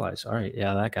 because you realize, all right,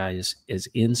 yeah, that guy is as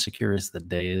insecure as the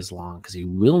day is long because he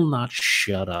will not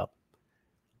shut up,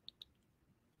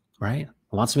 right?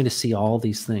 Wants me to see all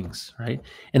these things, right?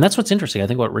 And that's what's interesting. I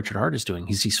think what Richard Hart is doing,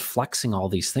 he's flexing all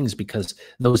these things because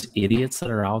those idiots that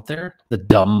are out there, the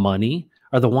dumb money,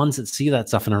 are the ones that see that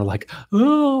stuff and are like,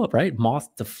 oh, right?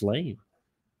 Moth to flame,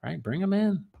 right? Bring them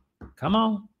in. Come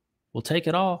on, we'll take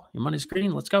it all. Your money's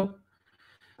green. Let's go.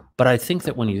 But I think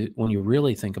that when you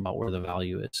really think about where the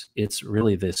value is, it's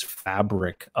really this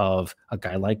fabric of a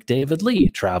guy like David Lee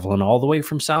traveling all the way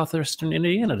from southwestern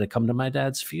Indiana to come to my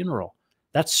dad's funeral.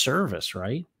 That's service,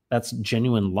 right? That's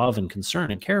genuine love and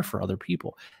concern and care for other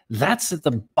people. That's at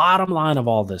the bottom line of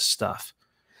all this stuff.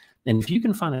 And if you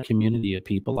can find a community of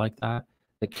people like that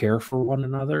care for one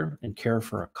another and care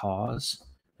for a cause,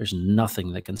 there's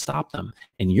nothing that can stop them.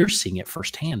 And you're seeing it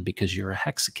firsthand because you're a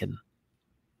Hexican.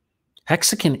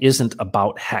 Hexican isn't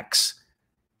about hex.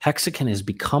 Hexican has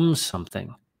become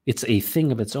something. It's a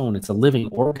thing of its own. It's a living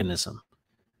organism.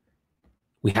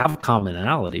 We have a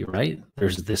commonality, right?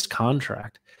 There's this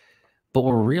contract, but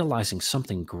we're realizing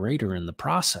something greater in the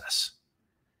process.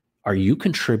 Are you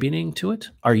contributing to it?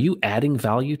 Are you adding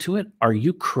value to it? Are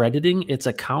you crediting its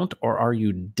account or are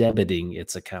you debiting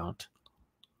its account?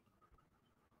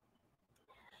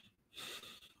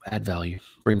 Add value,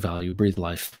 bring value, breathe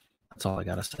life. That's all I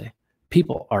got to say.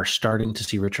 People are starting to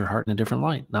see Richard Hart in a different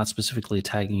light, not specifically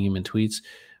tagging him in tweets,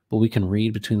 but we can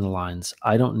read between the lines.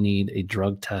 I don't need a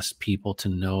drug test people to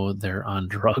know they're on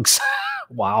drugs.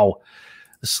 Wow.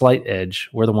 A slight edge.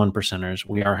 We're the 1%ers.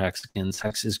 We are Hexicans.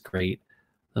 Hex is great.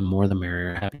 The more the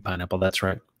merrier. Happy pineapple. That's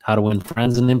right. How to win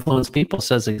friends and influence people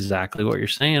says exactly what you're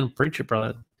saying. Preach it,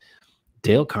 brother.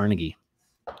 Dale Carnegie.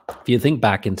 If you think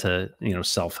back into,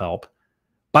 self-help,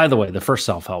 by the way, the first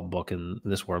self-help book in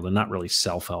this world, and not really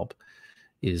self-help,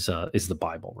 is the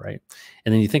Bible, right?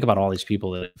 And then you think about all these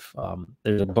people that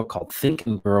there's a book called Think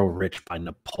and Grow Rich by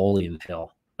Napoleon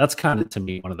Hill. That's kind of, to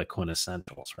me, one of the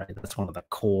quintessentials, right? That's one of the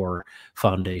core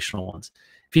foundational ones.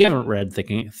 If you haven't read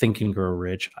Think and Grow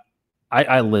Rich,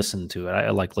 I listen to it.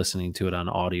 I like listening to it on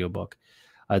audiobook.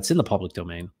 It's in the public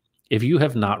domain. If you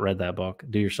have not read that book,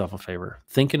 do yourself a favor.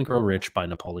 Think and Grow Rich by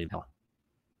Napoleon Hill.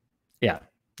 Yeah,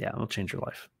 it'll change your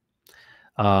life.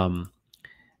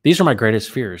 These are my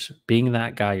greatest fears, being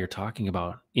that guy you're talking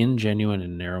about, ingenuine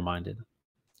and narrow-minded.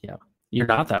 Yeah, you're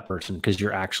not that person because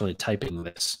you're actually typing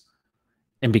this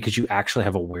and because you actually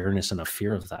have awareness and a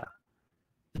fear of that.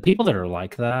 The people that are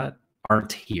like that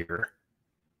aren't here,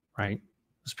 right?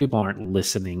 Those people aren't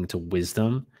listening to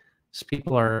wisdom. Those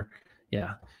people are,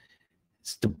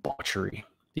 it's debauchery,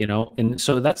 And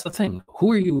so that's the thing.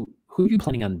 Who are you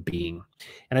planning on being?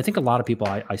 And I think a lot of people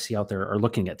I see out there are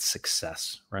looking at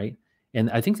success, right? And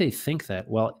I think they think that,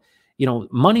 well,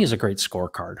 money is a great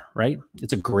scorecard, right?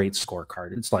 It's a great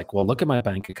scorecard. It's like, well, look at my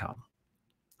bank account.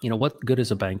 What good is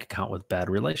a bank account with bad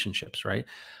relationships, right?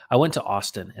 I went to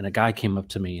Austin and a guy came up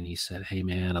to me and he said, "Hey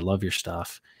man, I love your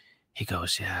stuff." He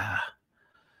goes, "Yeah,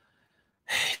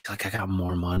 like I got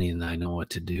more money than I know what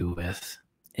to do with."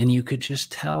 And you could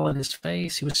just tell in his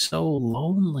face, he was so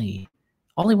lonely.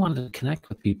 All he wanted to connect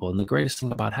with people. And the greatest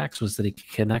thing about Hex was that he could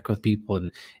connect with people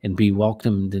and be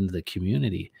welcomed into the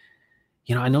community.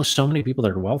 I know so many people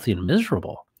that are wealthy and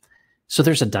miserable. So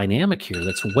there's a dynamic here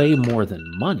that's way more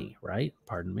than money, right?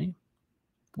 Pardon me.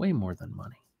 Way more than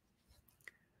money.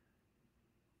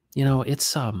 It's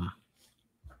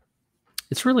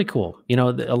It's really cool. You know,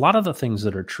 a lot of the things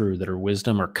that are true, that are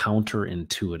wisdom, are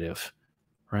counterintuitive,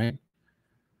 right?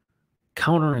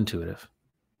 Counterintuitive.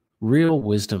 Real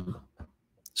wisdom,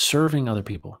 serving other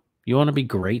people. You want to be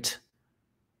great?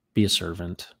 Be a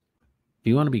servant. If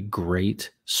you want to be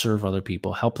great, serve other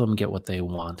people, help them get what they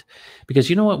want. Because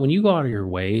you know what? When you go out of your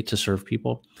way to serve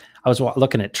people, I was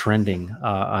looking at trending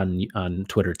on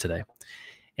Twitter today,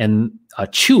 and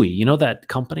Chewy, you know that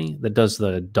company that does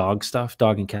the dog stuff,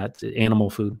 dog and cat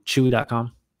animal food, Chewy.com.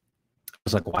 I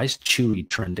was like, why is Chewy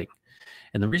trending?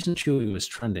 And the reason Chewy was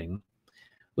trending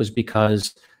was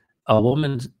because a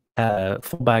woman had a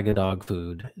full bag of dog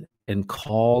food and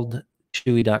called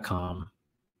Chewy.com,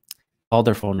 called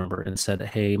their phone number and said,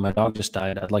 "Hey, my dog just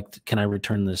died. Can I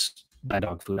return this bad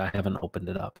dog food? I haven't opened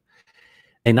it up."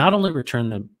 They not only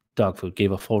returned the dog food,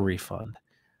 gave a full refund,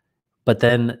 but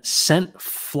then sent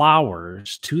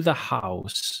flowers to the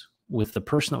house with the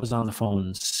person that was on the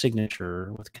phone's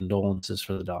signature with condolences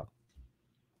for the dog.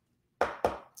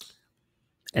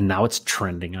 And now it's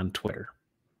trending on Twitter.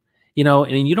 You know,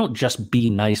 and you don't just be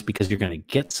nice because you're going to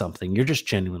get something. You're just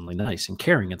genuinely nice and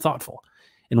caring and thoughtful.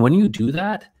 And when you do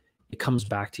that, it comes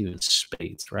back to you in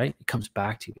spades, right? It comes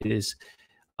back to you. It is,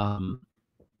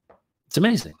 it's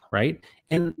amazing, right?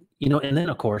 And, you know, and then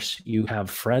of course you have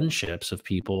friendships of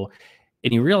people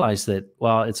and you realize that,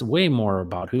 well, it's way more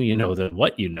about who you know than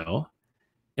what you know.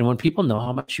 And when people know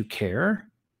how much you care,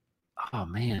 oh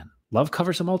man, love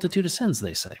covers a multitude of sins,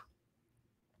 they say.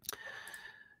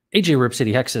 AJ Rip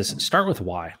City Hex says, start with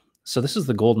why. So this is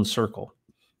the golden circle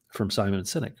from Simon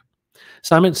Sinek.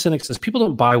 Simon Sinek says, people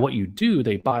don't buy what you do,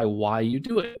 they buy why you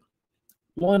do it.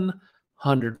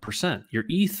 100%. Your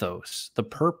ethos, the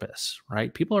purpose,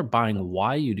 right? People are buying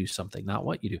why you do something, not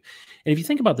what you do. And if you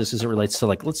think about this as it relates to,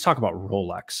 like, let's talk about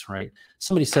Rolex, right?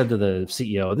 Somebody said to the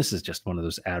CEO, and this is just one of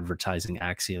those advertising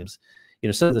axioms, you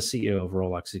know, said to the CEO of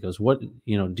Rolex, he goes, what,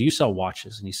 you know, do you sell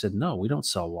watches? And he said, no, we don't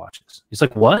sell watches. He's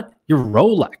like, what? You're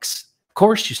Rolex. Of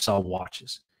course you sell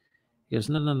watches. He goes,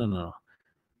 no.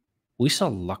 We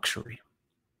sell luxury.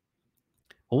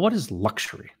 Well, what is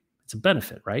luxury? It's a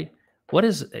benefit, right? What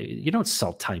is, you don't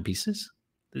sell timepieces.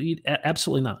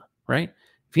 Absolutely not, right?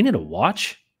 If you need a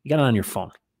watch, you got it on your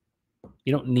phone.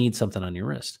 You don't need something on your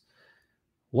wrist.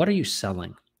 What are you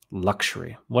selling?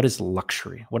 Luxury. What is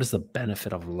luxury? What is the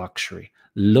benefit of luxury?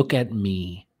 Look at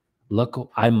me.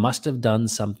 Look, I must have done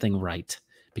something right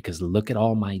because look at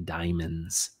all my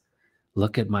diamonds.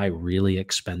 Look at my really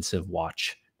expensive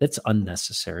watch. That's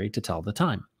unnecessary to tell the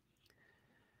time.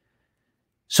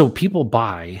 So people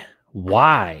buy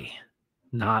why,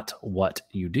 not what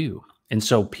you do. And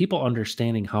so people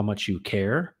understanding how much you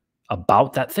care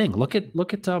about that thing. Look at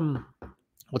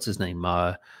what's his name?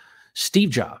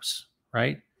 Steve Jobs,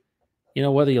 right? You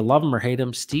know, whether you love him or hate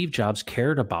him, Steve Jobs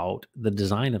cared about the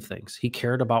design of things. He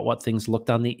cared about what things looked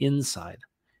on the inside.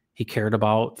 He cared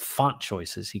about font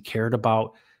choices. He cared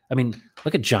about, I mean,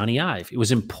 look at Johnny Ive. It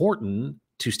was important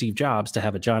to Steve Jobs to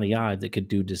have a Johnny Ive that could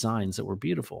do designs that were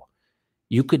beautiful.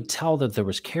 You could tell that there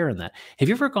was care in that. Have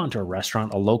you ever gone to a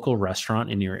restaurant, a local restaurant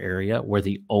in your area where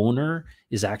the owner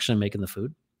is actually making the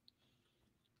food?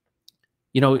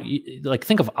 You know, like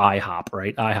think of IHOP,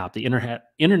 right? IHOP, the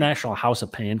International House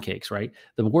of Pancakes, right?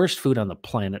 The worst food on the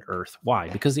planet Earth. Why?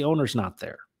 Because the owner's not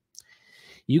there.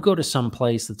 You go to some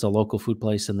place that's a local food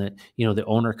place and that, you know, the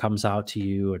owner comes out to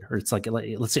you, or it's like,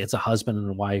 let's say it's a husband and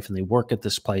a wife and they work at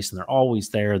this place and they're always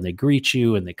there and they greet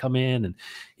you and they come in and,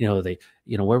 you know,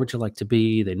 where would you like to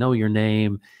be? They know your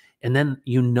name. And then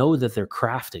you know that they're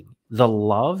crafting. The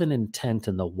love and intent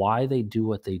and the why they do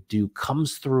what they do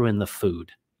comes through in the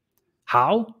food.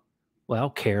 How? Well,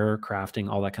 care, crafting,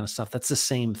 all that kind of stuff. That's the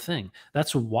same thing.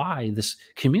 That's why this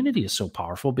community is so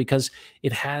powerful, because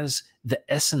it has the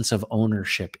essence of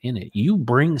ownership in it. You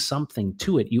bring something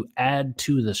to it. You add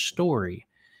to the story.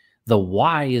 The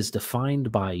why is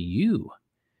defined by you.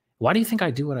 Why do you think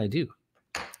I do what I do?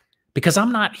 Because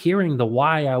I'm not hearing the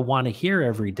why I want to hear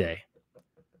every day.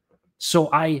 So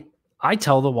I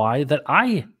tell the why that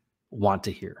I want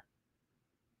to hear.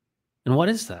 And what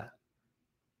is that?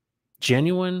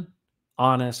 Genuine,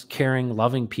 honest, caring,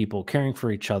 loving people, caring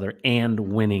for each other, and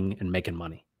winning and making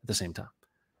money at the same time.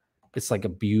 It's like a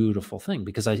beautiful thing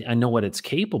because I know what it's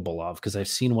capable of because I've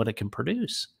seen what it can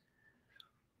produce.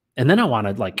 And then I want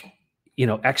to, like, you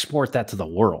know, export that to the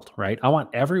world, right? I want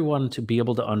everyone to be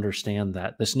able to understand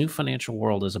that this new financial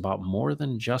world is about more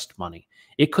than just money.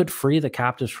 It could free the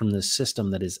captives from this system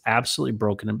that is absolutely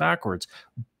broken and backwards,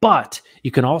 but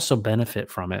you can also benefit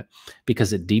from it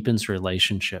because it deepens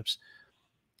relationships.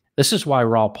 This is why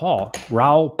Raoul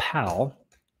Pal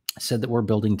said that we're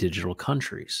building digital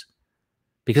countries.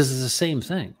 because it's the same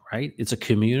thing, right? It's a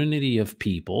community of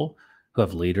people who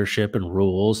have leadership and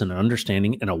rules and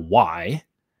understanding and a why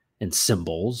and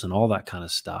symbols and all that kind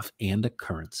of stuff and a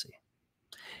currency.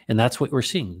 And that's what we're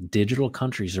seeing. Digital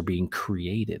countries are being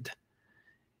created,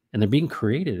 and they're being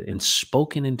created and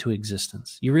spoken into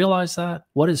existence. You realize that?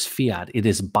 What is fiat? It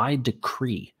is by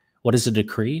decree. What is a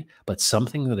decree? But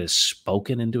something that is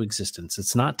spoken into existence.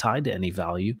 It's not tied to any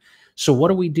value. So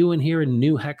what are we doing here in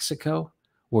New Mexico?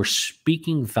 We're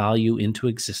speaking value into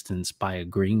existence by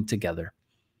agreeing together.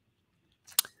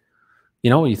 You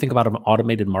know, when you think about an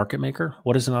automated market maker,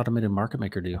 what does an automated market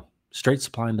maker do? Straight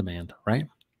supply and demand, right?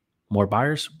 More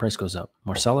buyers, price goes up.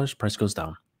 More sellers, price goes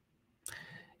down.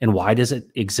 And why does it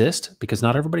exist? Because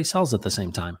not everybody sells at the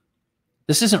same time.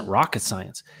 This isn't rocket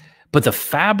science, but the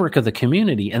fabric of the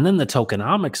community and then the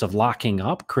tokenomics of locking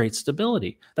up creates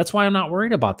stability. That's why I'm not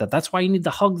worried about that. That's why you need to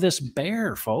hug this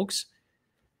bear, folks.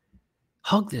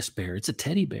 Hug this bear. It's a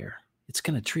teddy bear. It's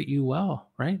going to treat you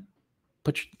well, right?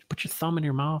 Put your thumb in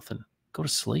your mouth and go to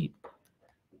sleep.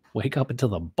 Wake up until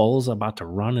the bull's about to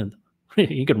run. And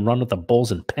you can run with the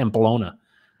bulls in Pamplona,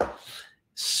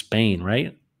 Spain,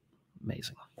 right?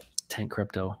 Amazing. Tank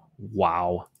crypto.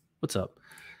 Wow. What's up?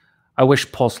 I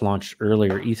wish Pulse launched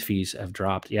earlier. ETH fees have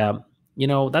dropped. Yeah. You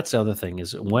know, that's the other thing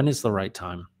is when is the right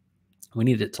time? We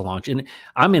need it to launch. And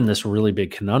I'm in this really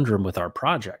big conundrum with our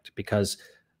project because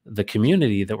the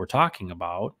community that we're talking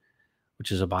about,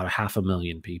 which is about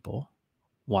 500,000 people,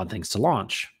 want things to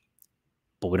launch,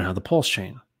 but we don't have the Pulse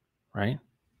chain, right?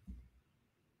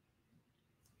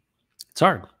 It's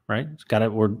hard, right? It's got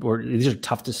to. These are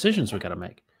tough decisions we got to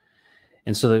make.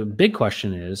 And so the big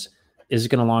question is it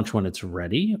going to launch when it's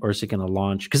ready, or is it going to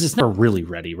launch? Because it's never really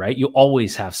ready, right? You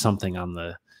always have something on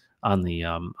the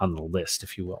list,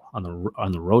 if you will, on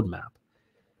the roadmap.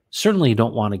 Certainly, you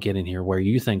don't want to get in here where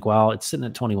you think, well, it's sitting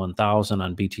at 21,000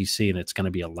 on BTC and it's going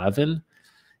to be 11.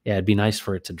 Yeah, it'd be nice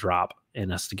for it to drop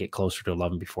and us to get closer to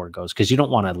 11 before it goes, because you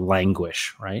don't want to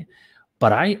languish, right?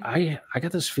 But I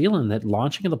got this feeling that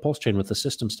launching of the Pulse chain with the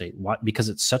system state, because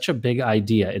it's such a big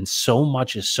idea and so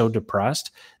much is so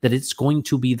depressed that it's going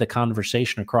to be the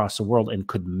conversation across the world and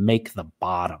could make the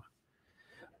bottom.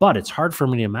 But it's hard for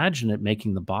me to imagine it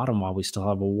making the bottom while we still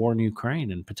have a war in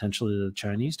Ukraine and potentially the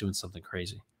Chinese doing something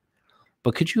crazy.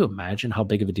 But could you imagine how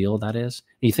big of a deal that is?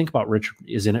 And you think about Richard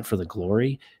is in it for the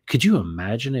glory. Could you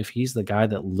imagine if he's the guy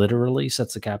that literally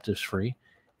sets the captives free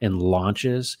and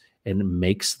launches and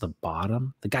makes the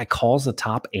bottom? The guy calls the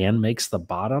top and makes the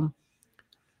bottom.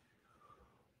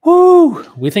 Woo!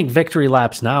 We think victory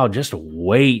laps now. Just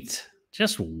wait.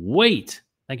 Just wait.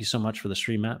 Thank you so much for the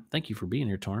stream, Matt. Thank you for being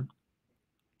here, Torn.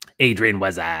 Adrian,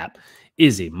 what's up?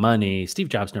 Izzy, money. Steve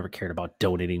Jobs never cared about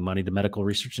donating money to medical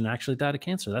research and actually died of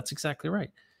cancer. That's exactly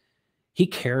right. He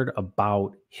cared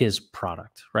about his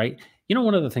product, right? You know,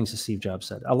 one of the things that Steve Jobs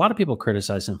said, a lot of people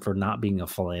criticize him for not being a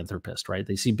philanthropist, right?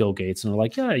 They see Bill Gates and they're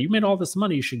like, yeah, you made all this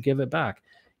money, you should give it back.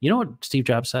 You know what Steve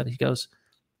Jobs said? He goes,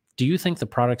 do you think the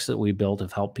products that we build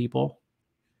have helped people?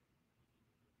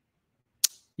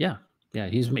 Yeah. Yeah,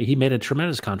 he made a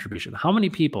tremendous contribution. How many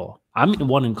people, I'm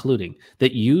one including,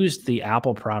 that used the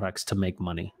Apple products to make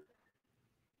money?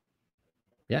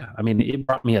 Yeah, I mean, it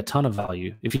brought me a ton of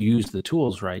value if you use the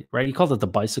tools right? He called it the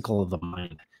bicycle of the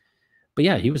mind. But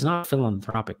yeah, he was not a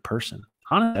philanthropic person.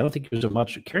 Honestly, I don't think he was a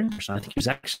much caring person. I think he was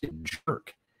actually a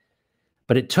jerk.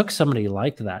 But it took somebody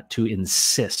like that to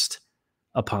insist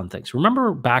upon things.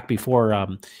 Remember back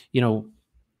before,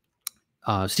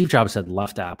 Steve Jobs had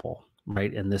left Apple,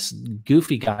 right? And this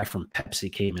goofy guy from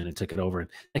Pepsi came in and took it over. And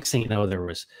next thing you know, there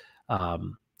was,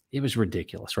 it was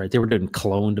ridiculous, right? They were doing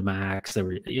cloned Macs.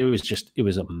 It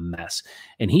was a mess.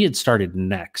 And he had started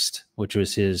Next, which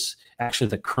was actually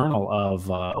the kernel of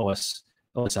OS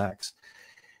X.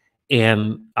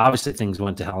 And obviously things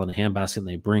went to hell in a handbasket and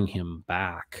they bring him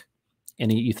back.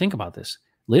 And you think about this,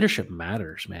 leadership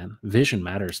matters, man. Vision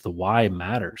matters. The why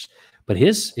matters. But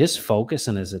his focus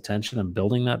and his attention on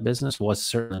building that business was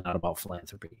certainly not about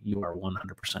philanthropy. You are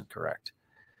 100% correct.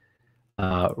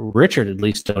 Richard at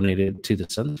least donated to the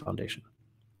Sens Foundation.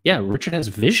 Yeah, Richard has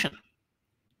vision.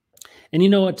 And you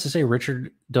know what to say,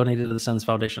 Richard donated to the Sens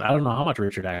Foundation? I don't know how much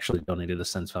Richard actually donated to the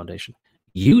Sens Foundation.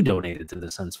 You donated to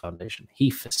the Sens Foundation. He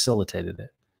facilitated it.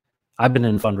 I've been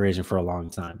in fundraising for a long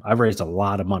time. I've raised a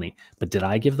lot of money. But did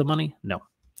I give the money? No.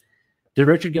 Did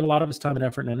Richard give a lot of his time and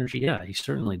effort and energy? Yeah, he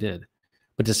certainly did.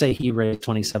 But to say he raised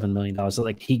 $27 million,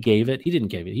 like he gave it, he didn't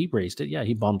give it. He raised it. Yeah,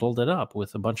 he bundled it up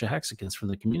with a bunch of hexagons from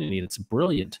the community. And it's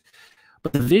brilliant.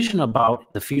 But the vision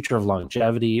about the future of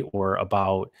longevity or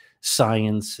about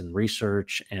science and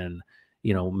research and,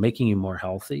 making you more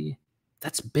healthy,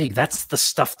 that's big. That's the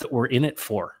stuff that we're in it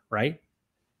for, right?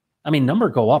 I mean, number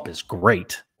go up is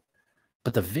great,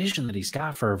 but the vision that he's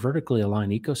got for a vertically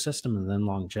aligned ecosystem and then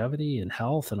longevity and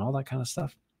health and all that kind of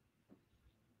stuff,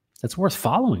 that's worth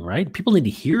following, right? People need to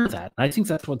hear that. I think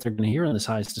that's what they're going to hear in this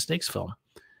highest of stakes film.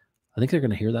 I think they're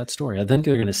going to hear that story. I think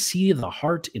they're going to see the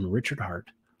heart in Richard Hart.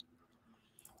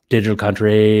 Digital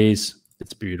countries.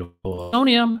 It's beautiful.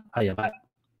 Sonium. How you at?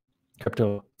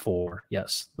 Crypto 4.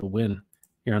 Yes, the win.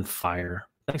 You're on fire.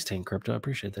 Thanks, Tane Crypto. I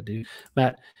appreciate that, dude.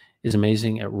 Matt is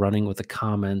amazing at running with the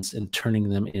comments and turning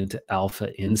them into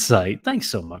alpha insight. Thanks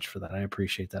so much for that. I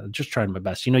appreciate that. I'm just trying my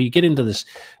best. You get into this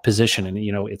position and,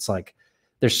 it's like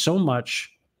there's so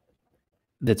much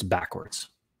that's backwards,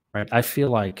 right? I feel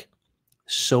like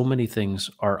so many things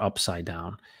are upside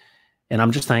down. And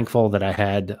I'm just thankful that I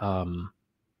had,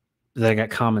 that I got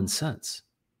common sense.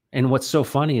 And what's so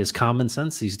funny is common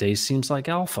sense these days seems like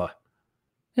alpha.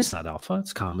 It's not alpha,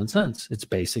 it's common sense. It's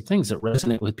basic things that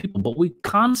resonate with people. But we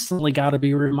constantly got to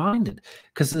be reminded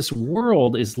because this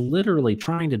world is literally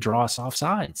trying to draw us off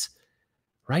sides,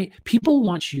 right? People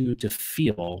want you to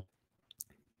feel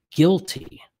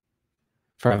guilty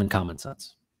for having common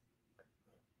sense.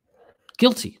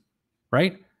 Guilty,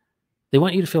 right? They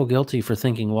want you to feel guilty for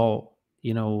thinking, well,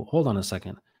 hold on a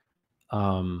second.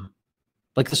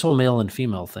 Like this whole male and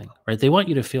female thing, right? They want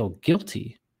you to feel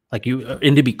guilty, like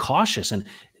and to be cautious. And,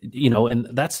 and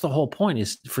that's the whole point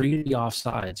is for you to be off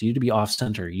sides, you to be off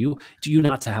center, you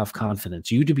not to have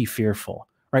confidence, you to be fearful,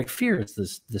 right? Fear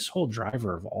is this whole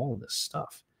driver of all of this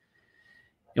stuff.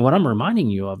 And what I'm reminding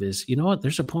you of is, you know what?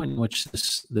 There's a point in which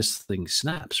this thing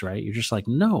snaps, right? You're just like,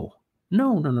 no.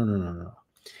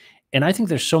 And I think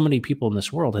there's so many people in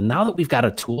this world. And now that we've got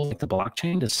a tool like the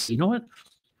blockchain to see, you know what?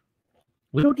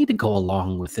 We don't need to go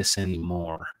along with this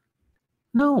anymore.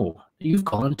 No, you've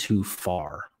gone too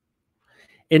far.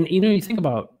 And, you think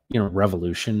about,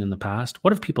 revolution in the past.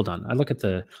 What have people done? I look at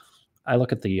the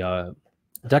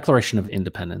Declaration of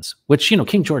Independence, which,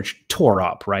 King George tore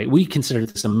up, right? We consider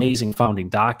this amazing founding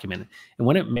document. And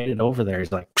when it made it over there,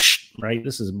 he's like, psh, right?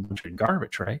 This is a bunch of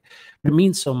garbage, right? It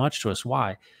means so much to us.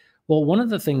 Why? Well, one of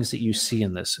the things that you see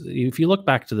in this, if you look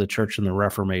back to the church and the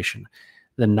Reformation,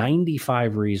 the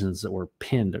 95 reasons that were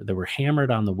pinned, that were hammered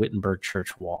on the Wittenberg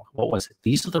church wall, what was it?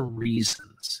 These are the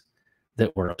reasons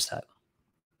that were upset.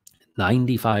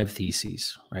 95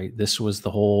 theses, right? This was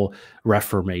the whole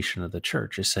Reformation of the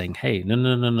church, is saying, hey,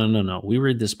 no. We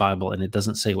read this Bible and it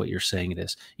doesn't say what you're saying it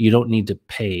is. You don't need to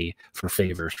pay for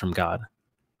favors from God,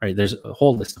 right? There's a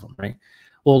whole list of them, right?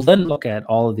 Well, then look at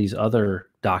all of these other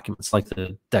documents like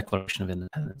the Declaration of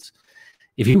Independence.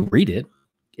 If you read it,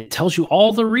 it tells you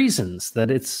all the reasons that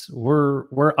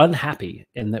we're unhappy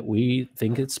and that we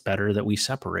think it's better that we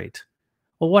separate.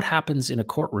 Well, what happens in a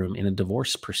courtroom in a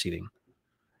divorce proceeding?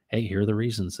 Hey, here are the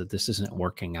reasons that this isn't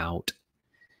working out.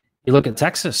 You look at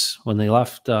Texas when they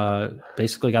left,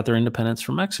 basically got their independence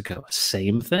from Mexico.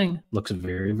 Same thing. Looks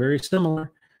very, very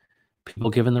similar. People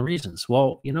given the reasons.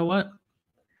 Well, you know what?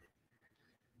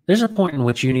 There's a point in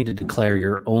which you need to declare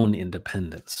your own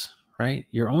independence, right?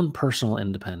 Your own personal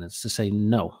independence to say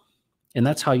no. And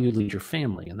that's how you lead your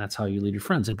family. And that's how you lead your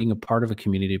friends, and being a part of a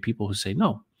community of people who say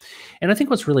no. And I think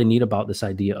what's really neat about this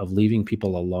idea of leaving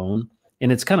people alone,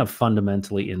 and it's kind of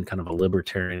fundamentally in kind of a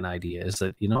libertarian idea, is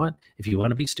that, you know what? If you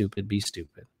want to be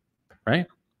stupid, right?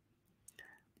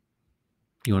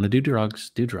 You want to do drugs,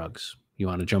 do drugs. You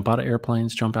want to jump out of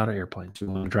airplanes, jump out of airplanes. You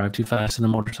want to drive too fast in a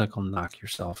motorcycle, knock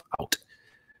yourself out,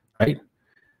 right?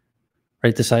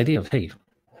 Right? This idea of, hey,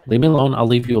 leave me alone, I'll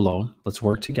leave you alone. Let's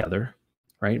work together,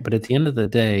 right? But at the end of the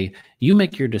day, you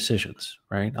make your decisions,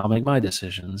 right? I'll make my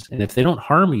decisions. And if they don't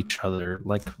harm each other,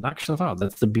 like, knock yourself out.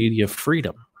 That's the beauty of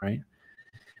freedom, right?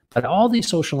 But all these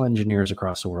social engineers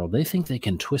across the world, they think they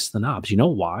can twist the knobs. You know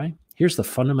why? Here's the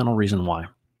fundamental reason why.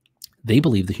 They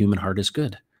believe the human heart is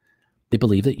good. They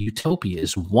believe that utopia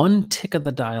is one tick of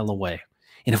the dial away.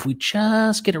 And if we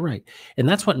just get it right, and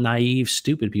that's what naive,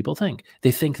 stupid people think.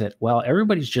 They think that, well,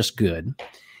 everybody's just good.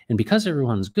 And because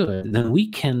everyone's good, then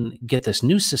we can get this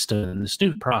new system and this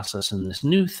new process and this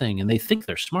new thing. And they think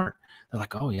they're smart. They're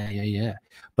like, oh, yeah.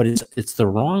 But it's the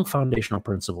wrong foundational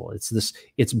principle.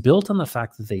 It's built on the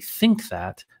fact that they think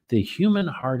that the human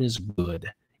heart is good.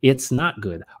 It's not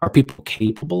good. Are people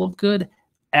capable of good?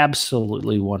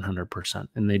 Absolutely 100%.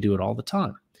 And they do it all the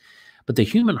time. But the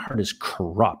human heart is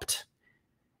corrupt.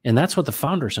 And that's what the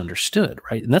founders understood,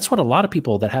 right? And that's what a lot of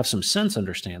people that have some sense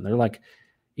understand. They're like,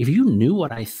 if you knew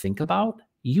what I think about,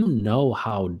 you know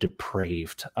how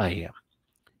depraved I am.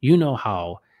 You know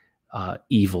how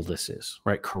evil this is,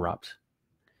 right? Corrupt.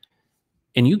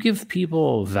 And you give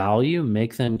people value,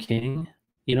 make them king,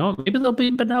 maybe they'll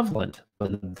be benevolent.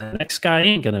 but the next guy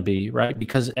ain't going to be, right?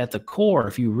 Because at the core,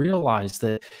 if you realize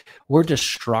that we're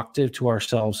destructive to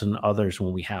ourselves and others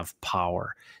when we have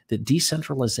power, that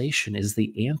decentralization is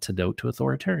the antidote to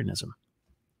authoritarianism.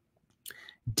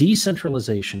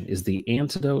 Decentralization is the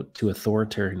antidote to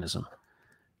authoritarianism.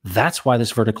 That's why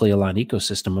this vertically aligned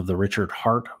ecosystem of the Richard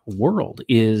Hart world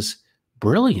is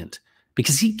brilliant,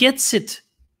 because he gets it.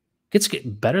 Gets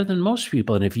better than most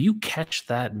people. And if you catch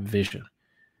that vision,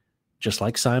 just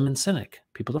like Simon Sinek,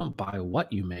 people don't buy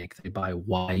what you make, they buy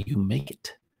why you make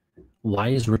it. Why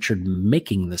is Richard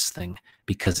making this thing?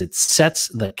 Because it sets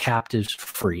the captives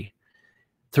free.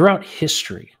 Throughout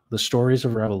history, the stories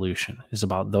of revolution is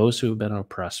about those who have been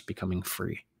oppressed becoming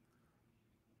free.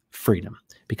 Freedom.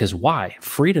 Because why?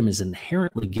 Freedom is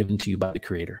inherently given to you by the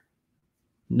Creator.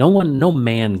 No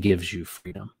man gives you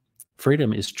freedom.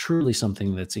 Freedom is truly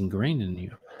something that's ingrained in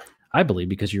you, I believe,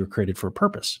 because you were created for a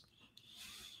purpose.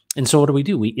 And so what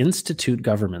do? We institute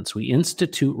governments. We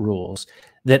institute rules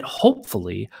that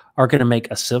hopefully are going to make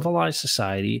a civilized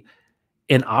society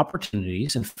and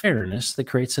opportunities and fairness that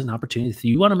creates an opportunity.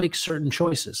 You want to make certain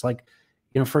choices. Like,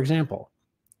 for example,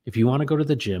 if you want to go to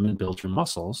the gym and build your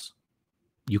muscles,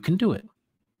 you can do it,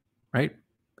 right?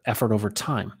 Effort over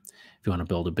time. If you want to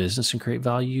build a business and create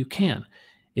value, you can.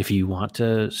 If you want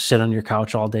to sit on your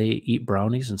couch all day, eat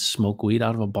brownies, and smoke weed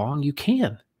out of a bong, you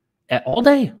can. All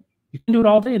day. You can do it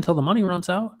all day until the money runs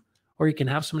out, or you can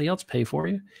have somebody else pay for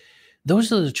you.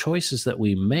 Those are the choices that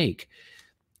we make.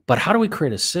 But how do we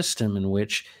create a system in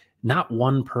which not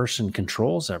one person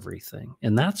controls everything?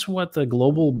 And that's what the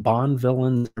global Bond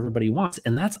villain everybody wants.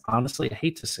 And that's honestly, I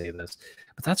hate to say this,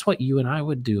 but that's what you and I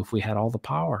would do if we had all the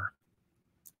power.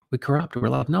 We corrupt. We're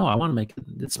like, no, I want to make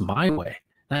it's my way,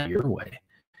 not your way.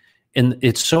 And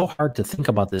it's so hard to think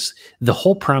about this. The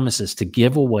whole premise is to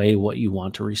give away what you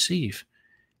want to receive.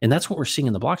 And that's what we're seeing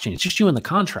in the blockchain. It's just you and the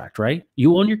contract, right?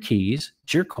 You own your keys,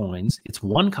 it's your coins, it's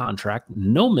one contract,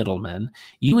 no middlemen.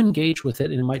 You engage with it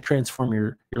and it might transform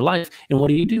your life. And what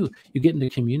do? You get into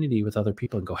community with other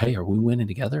people and go, hey, are we winning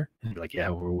together? And you're like, yeah,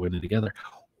 we're winning together.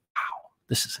 Wow,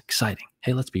 this is exciting.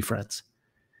 Hey, let's be friends.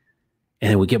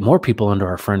 And then we get more people into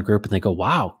our friend group and they go,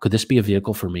 wow, could this be a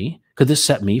vehicle for me? Could this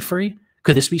set me free?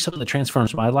 Could this be something that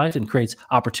transforms my life and creates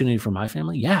opportunity for my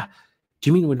family? Yeah. Do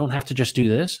you mean we don't have to just do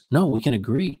this? No, we can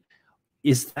agree.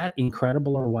 Is that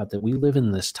incredible or what? That we live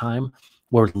in this time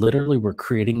where literally we're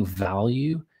creating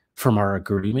value from our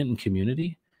agreement and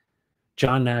community?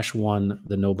 John Nash won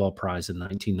the Nobel Prize in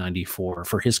 1994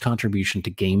 for his contribution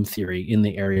to game theory in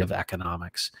the area of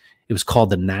economics. It was called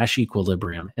the Nash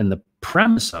equilibrium. And the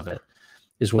premise of it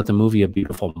is what the movie A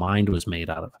Beautiful Mind was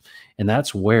made out of. And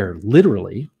that's where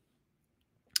literally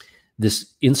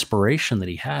this inspiration that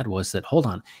he had was that, hold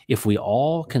on, if we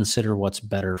all consider what's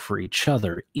better for each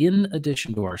other, in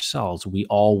addition to ourselves, we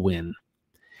all win.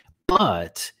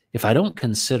 But if I don't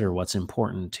consider what's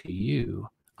important to you,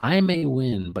 I may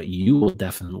win, but you will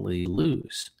definitely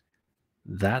lose.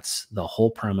 That's the whole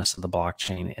premise of the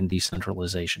blockchain and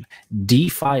decentralization.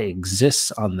 DeFi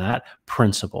exists on that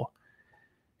principle.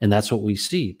 And that's what we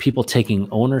see, people taking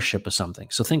ownership of something.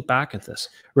 So think back at this.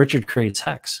 Richard creates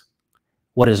Hex.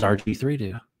 What does RG3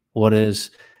 do? What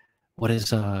does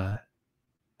Hexo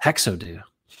do?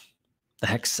 The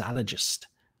Hexologist.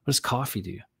 What does Coffee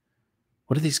do?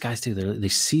 What do these guys do? They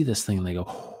see this thing and they go,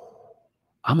 oh,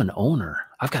 I'm an owner.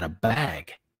 I've got a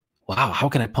bag. Wow, how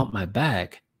can I pump my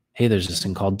bag? Hey, there's this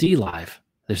thing called DLive.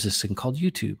 There's this thing called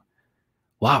YouTube.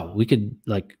 Wow, we could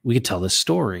tell this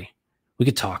story. We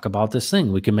could talk about this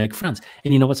thing. We can make friends.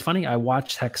 And you know what's funny? I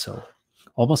watched Hexo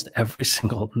almost every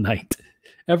single night.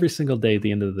 Every single day at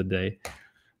the end of the day.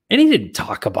 And he didn't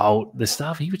talk about this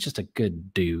stuff. He was just a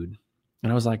good dude.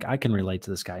 And I was like, I can relate to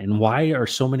this guy. And why are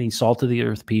so many salt of the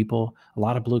earth people, a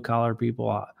lot of blue collar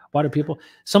people, why do people,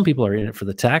 some people are in it for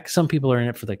the tech, some people are in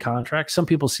it for the contract, some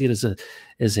people see it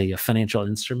as a financial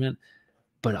instrument,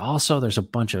 but also there's a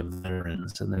bunch of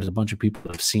veterans and there's a bunch of people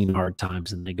that have seen hard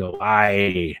times and they go,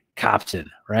 aye, captain,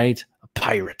 right? A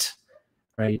pirate,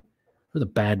 right? We're the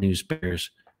bad news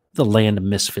bears. The land of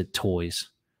misfit toys.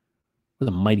 We're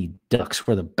the mighty ducks.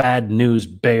 We're the bad news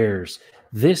bears.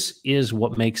 This is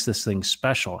what makes this thing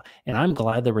special. And I'm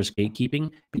glad there was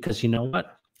gatekeeping because you know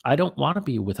what? I don't want to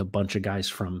be with a bunch of guys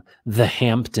from the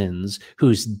Hamptons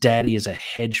whose daddy is a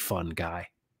hedge fund guy.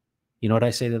 You know what I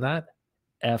say to that?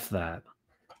 F that.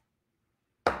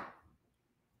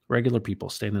 Regular people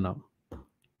standing up.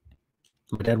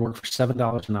 My dad worked for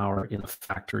 $7 an hour in a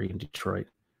factory in Detroit.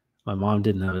 My mom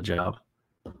didn't have a job.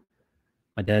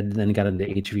 My dad then got into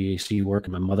HVAC work,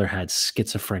 and my mother had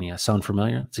schizophrenia. Sound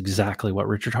familiar? It's exactly what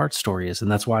Richard Hart's story is,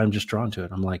 and that's why I'm just drawn to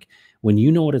it. I'm like, when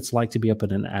you know what it's like to be up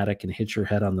in an attic and hit your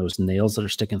head on those nails that are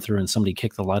sticking through, and somebody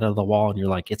kicked the light out of the wall, and you're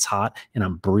like, it's hot, and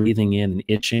I'm breathing in and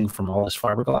itching from all this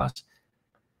fiberglass.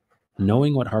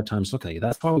 Knowing what hard times look like.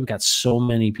 That's why we've got so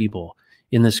many people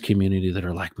in this community that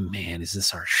are like, man, is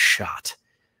this our shot?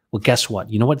 Well, guess what?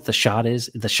 You know what the shot is?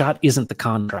 The shot isn't the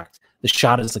contract. The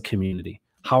shot is the community.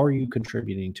 How are you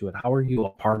contributing to it? How are you a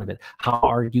part of it? How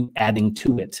are you adding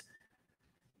to it?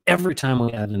 Every time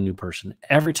we add a new person,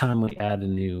 every time we add a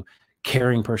new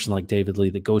caring person like David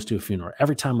Lee that goes to a funeral,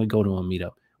 every time we go to a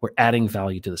meetup, we're adding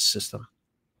value to the system.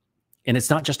 And it's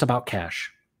not just about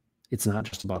cash. It's not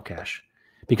just about cash.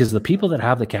 Because the people that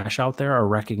have the cash out there are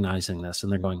recognizing this,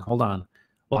 and they're going, hold on,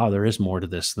 wow, there is more to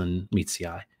this than meets the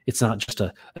eye. It's not just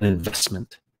an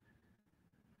investment.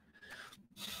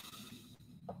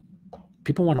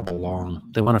 People want to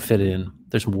belong. They want to fit in.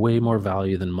 There's way more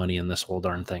value than money in this whole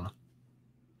darn thing.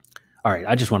 All right,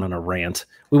 I just went on a rant.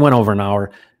 We went over an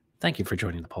hour. Thank you for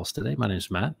joining the Pulse today. My name is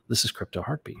Matt. This is Crypto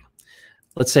Heartbeat.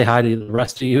 Let's say hi to the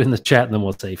rest of you in the chat, and then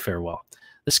we'll say farewell.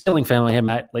 The Skilling family had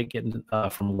Matt late getting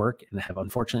from work and have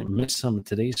unfortunately missed some of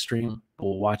today's stream, but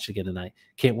we'll watch again tonight.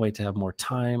 Can't wait to have more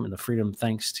time and the freedom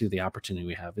thanks to the opportunity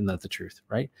we have. Isn't that the truth,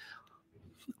 right?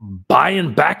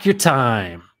 Buying back your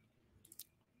time.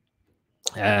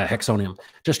 Hexonium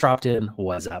just dropped in.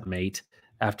 What's up, mate?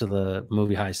 After the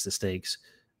movie Heist the Stakes,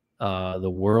 the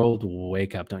world will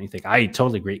wake up, don't you think? I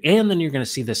totally agree. And then you're going to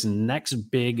see this next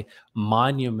big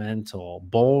monumental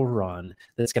bull run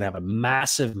that's going to have a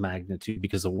massive magnitude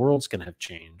because the world's going to have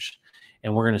changed.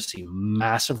 And we're going to see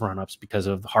massive run-ups because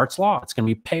of Hart's Law. It's going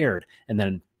to be paired. And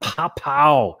then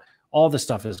pow, all this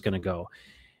stuff is going to go.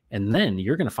 And then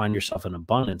you're going to find yourself in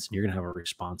abundance, and you're going to have a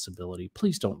responsibility.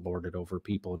 Please don't lord it over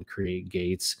people and create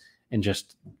gates and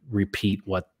just repeat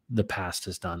what the past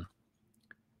has done.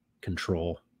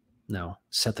 Control. No,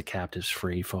 set the captives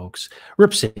free, folks.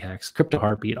 Rip City Hacks, Crypto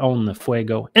Heartbeat, own the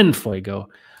fuego, en fuego.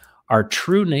 Our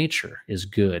true nature is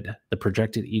good. The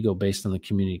projected ego based on the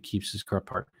community keeps us corrupt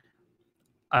heart.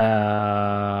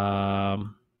 I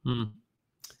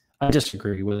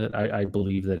disagree with it. I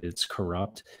believe that it's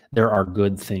corrupt. There are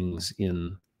good things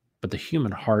in, but the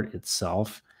human heart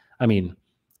itself, I mean,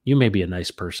 you may be a nice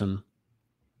person,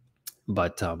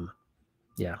 but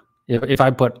yeah. If I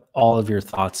put all of your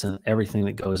thoughts and everything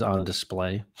that goes on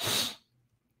display,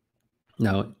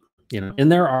 no, you know,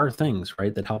 and there are things,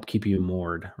 right, that help keep you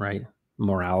moored, right?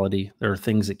 Morality. There are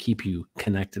things that keep you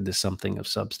connected to something of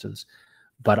substance.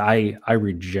 But I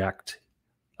reject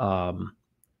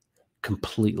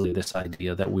completely this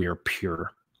idea that we are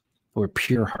pure. We're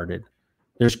pure-hearted.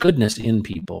 There's goodness in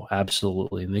people,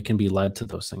 absolutely, and they can be led to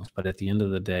those things. But at the end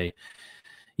of the day,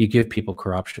 you give people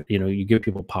corruption, you know, you give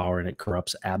people power and it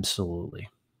corrupts absolutely.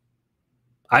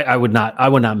 I would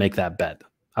not make that bet.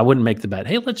 I wouldn't make the bet,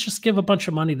 hey, let's just give a bunch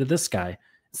of money to this guy and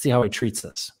see how he treats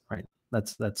us, right?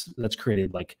 That's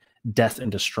created like death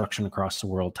and destruction across the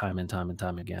world time and time and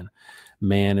time again.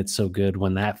 Man, it's so good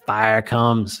when that fire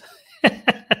comes.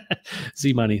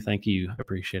 Z-Money, thank you.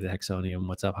 Appreciate it. Hexonium,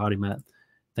 what's up? Howdy, Matt.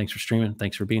 Thanks for streaming.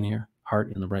 Thanks for being here.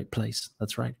 Heart in the right place.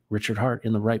 That's right. Richard Hart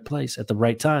in the right place at the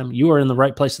right time. You are in the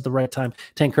right place at the right time.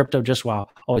 10 Crypto, just wow.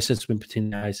 Always sits between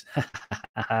the eyes.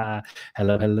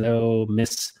 Hello, hello,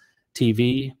 Miss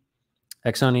TV.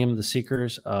 Hexonium, the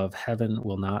seekers of heaven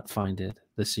will not find it.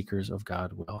 The seekers of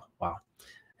God will. Wow.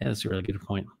 Yeah, that's a really good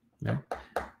point. Yeah.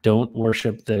 Don't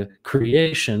worship the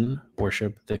creation,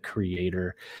 worship the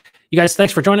creator. You guys,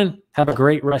 thanks for joining. Have a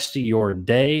great rest of your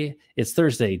day. It's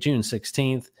Thursday, June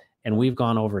 16th, and we've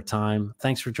gone over time.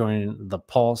 Thanks for joining the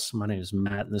Pulse. My name is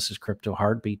Matt, and this is Crypto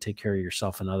Heartbeat. Take care of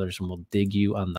yourself and others, and we'll dig you on the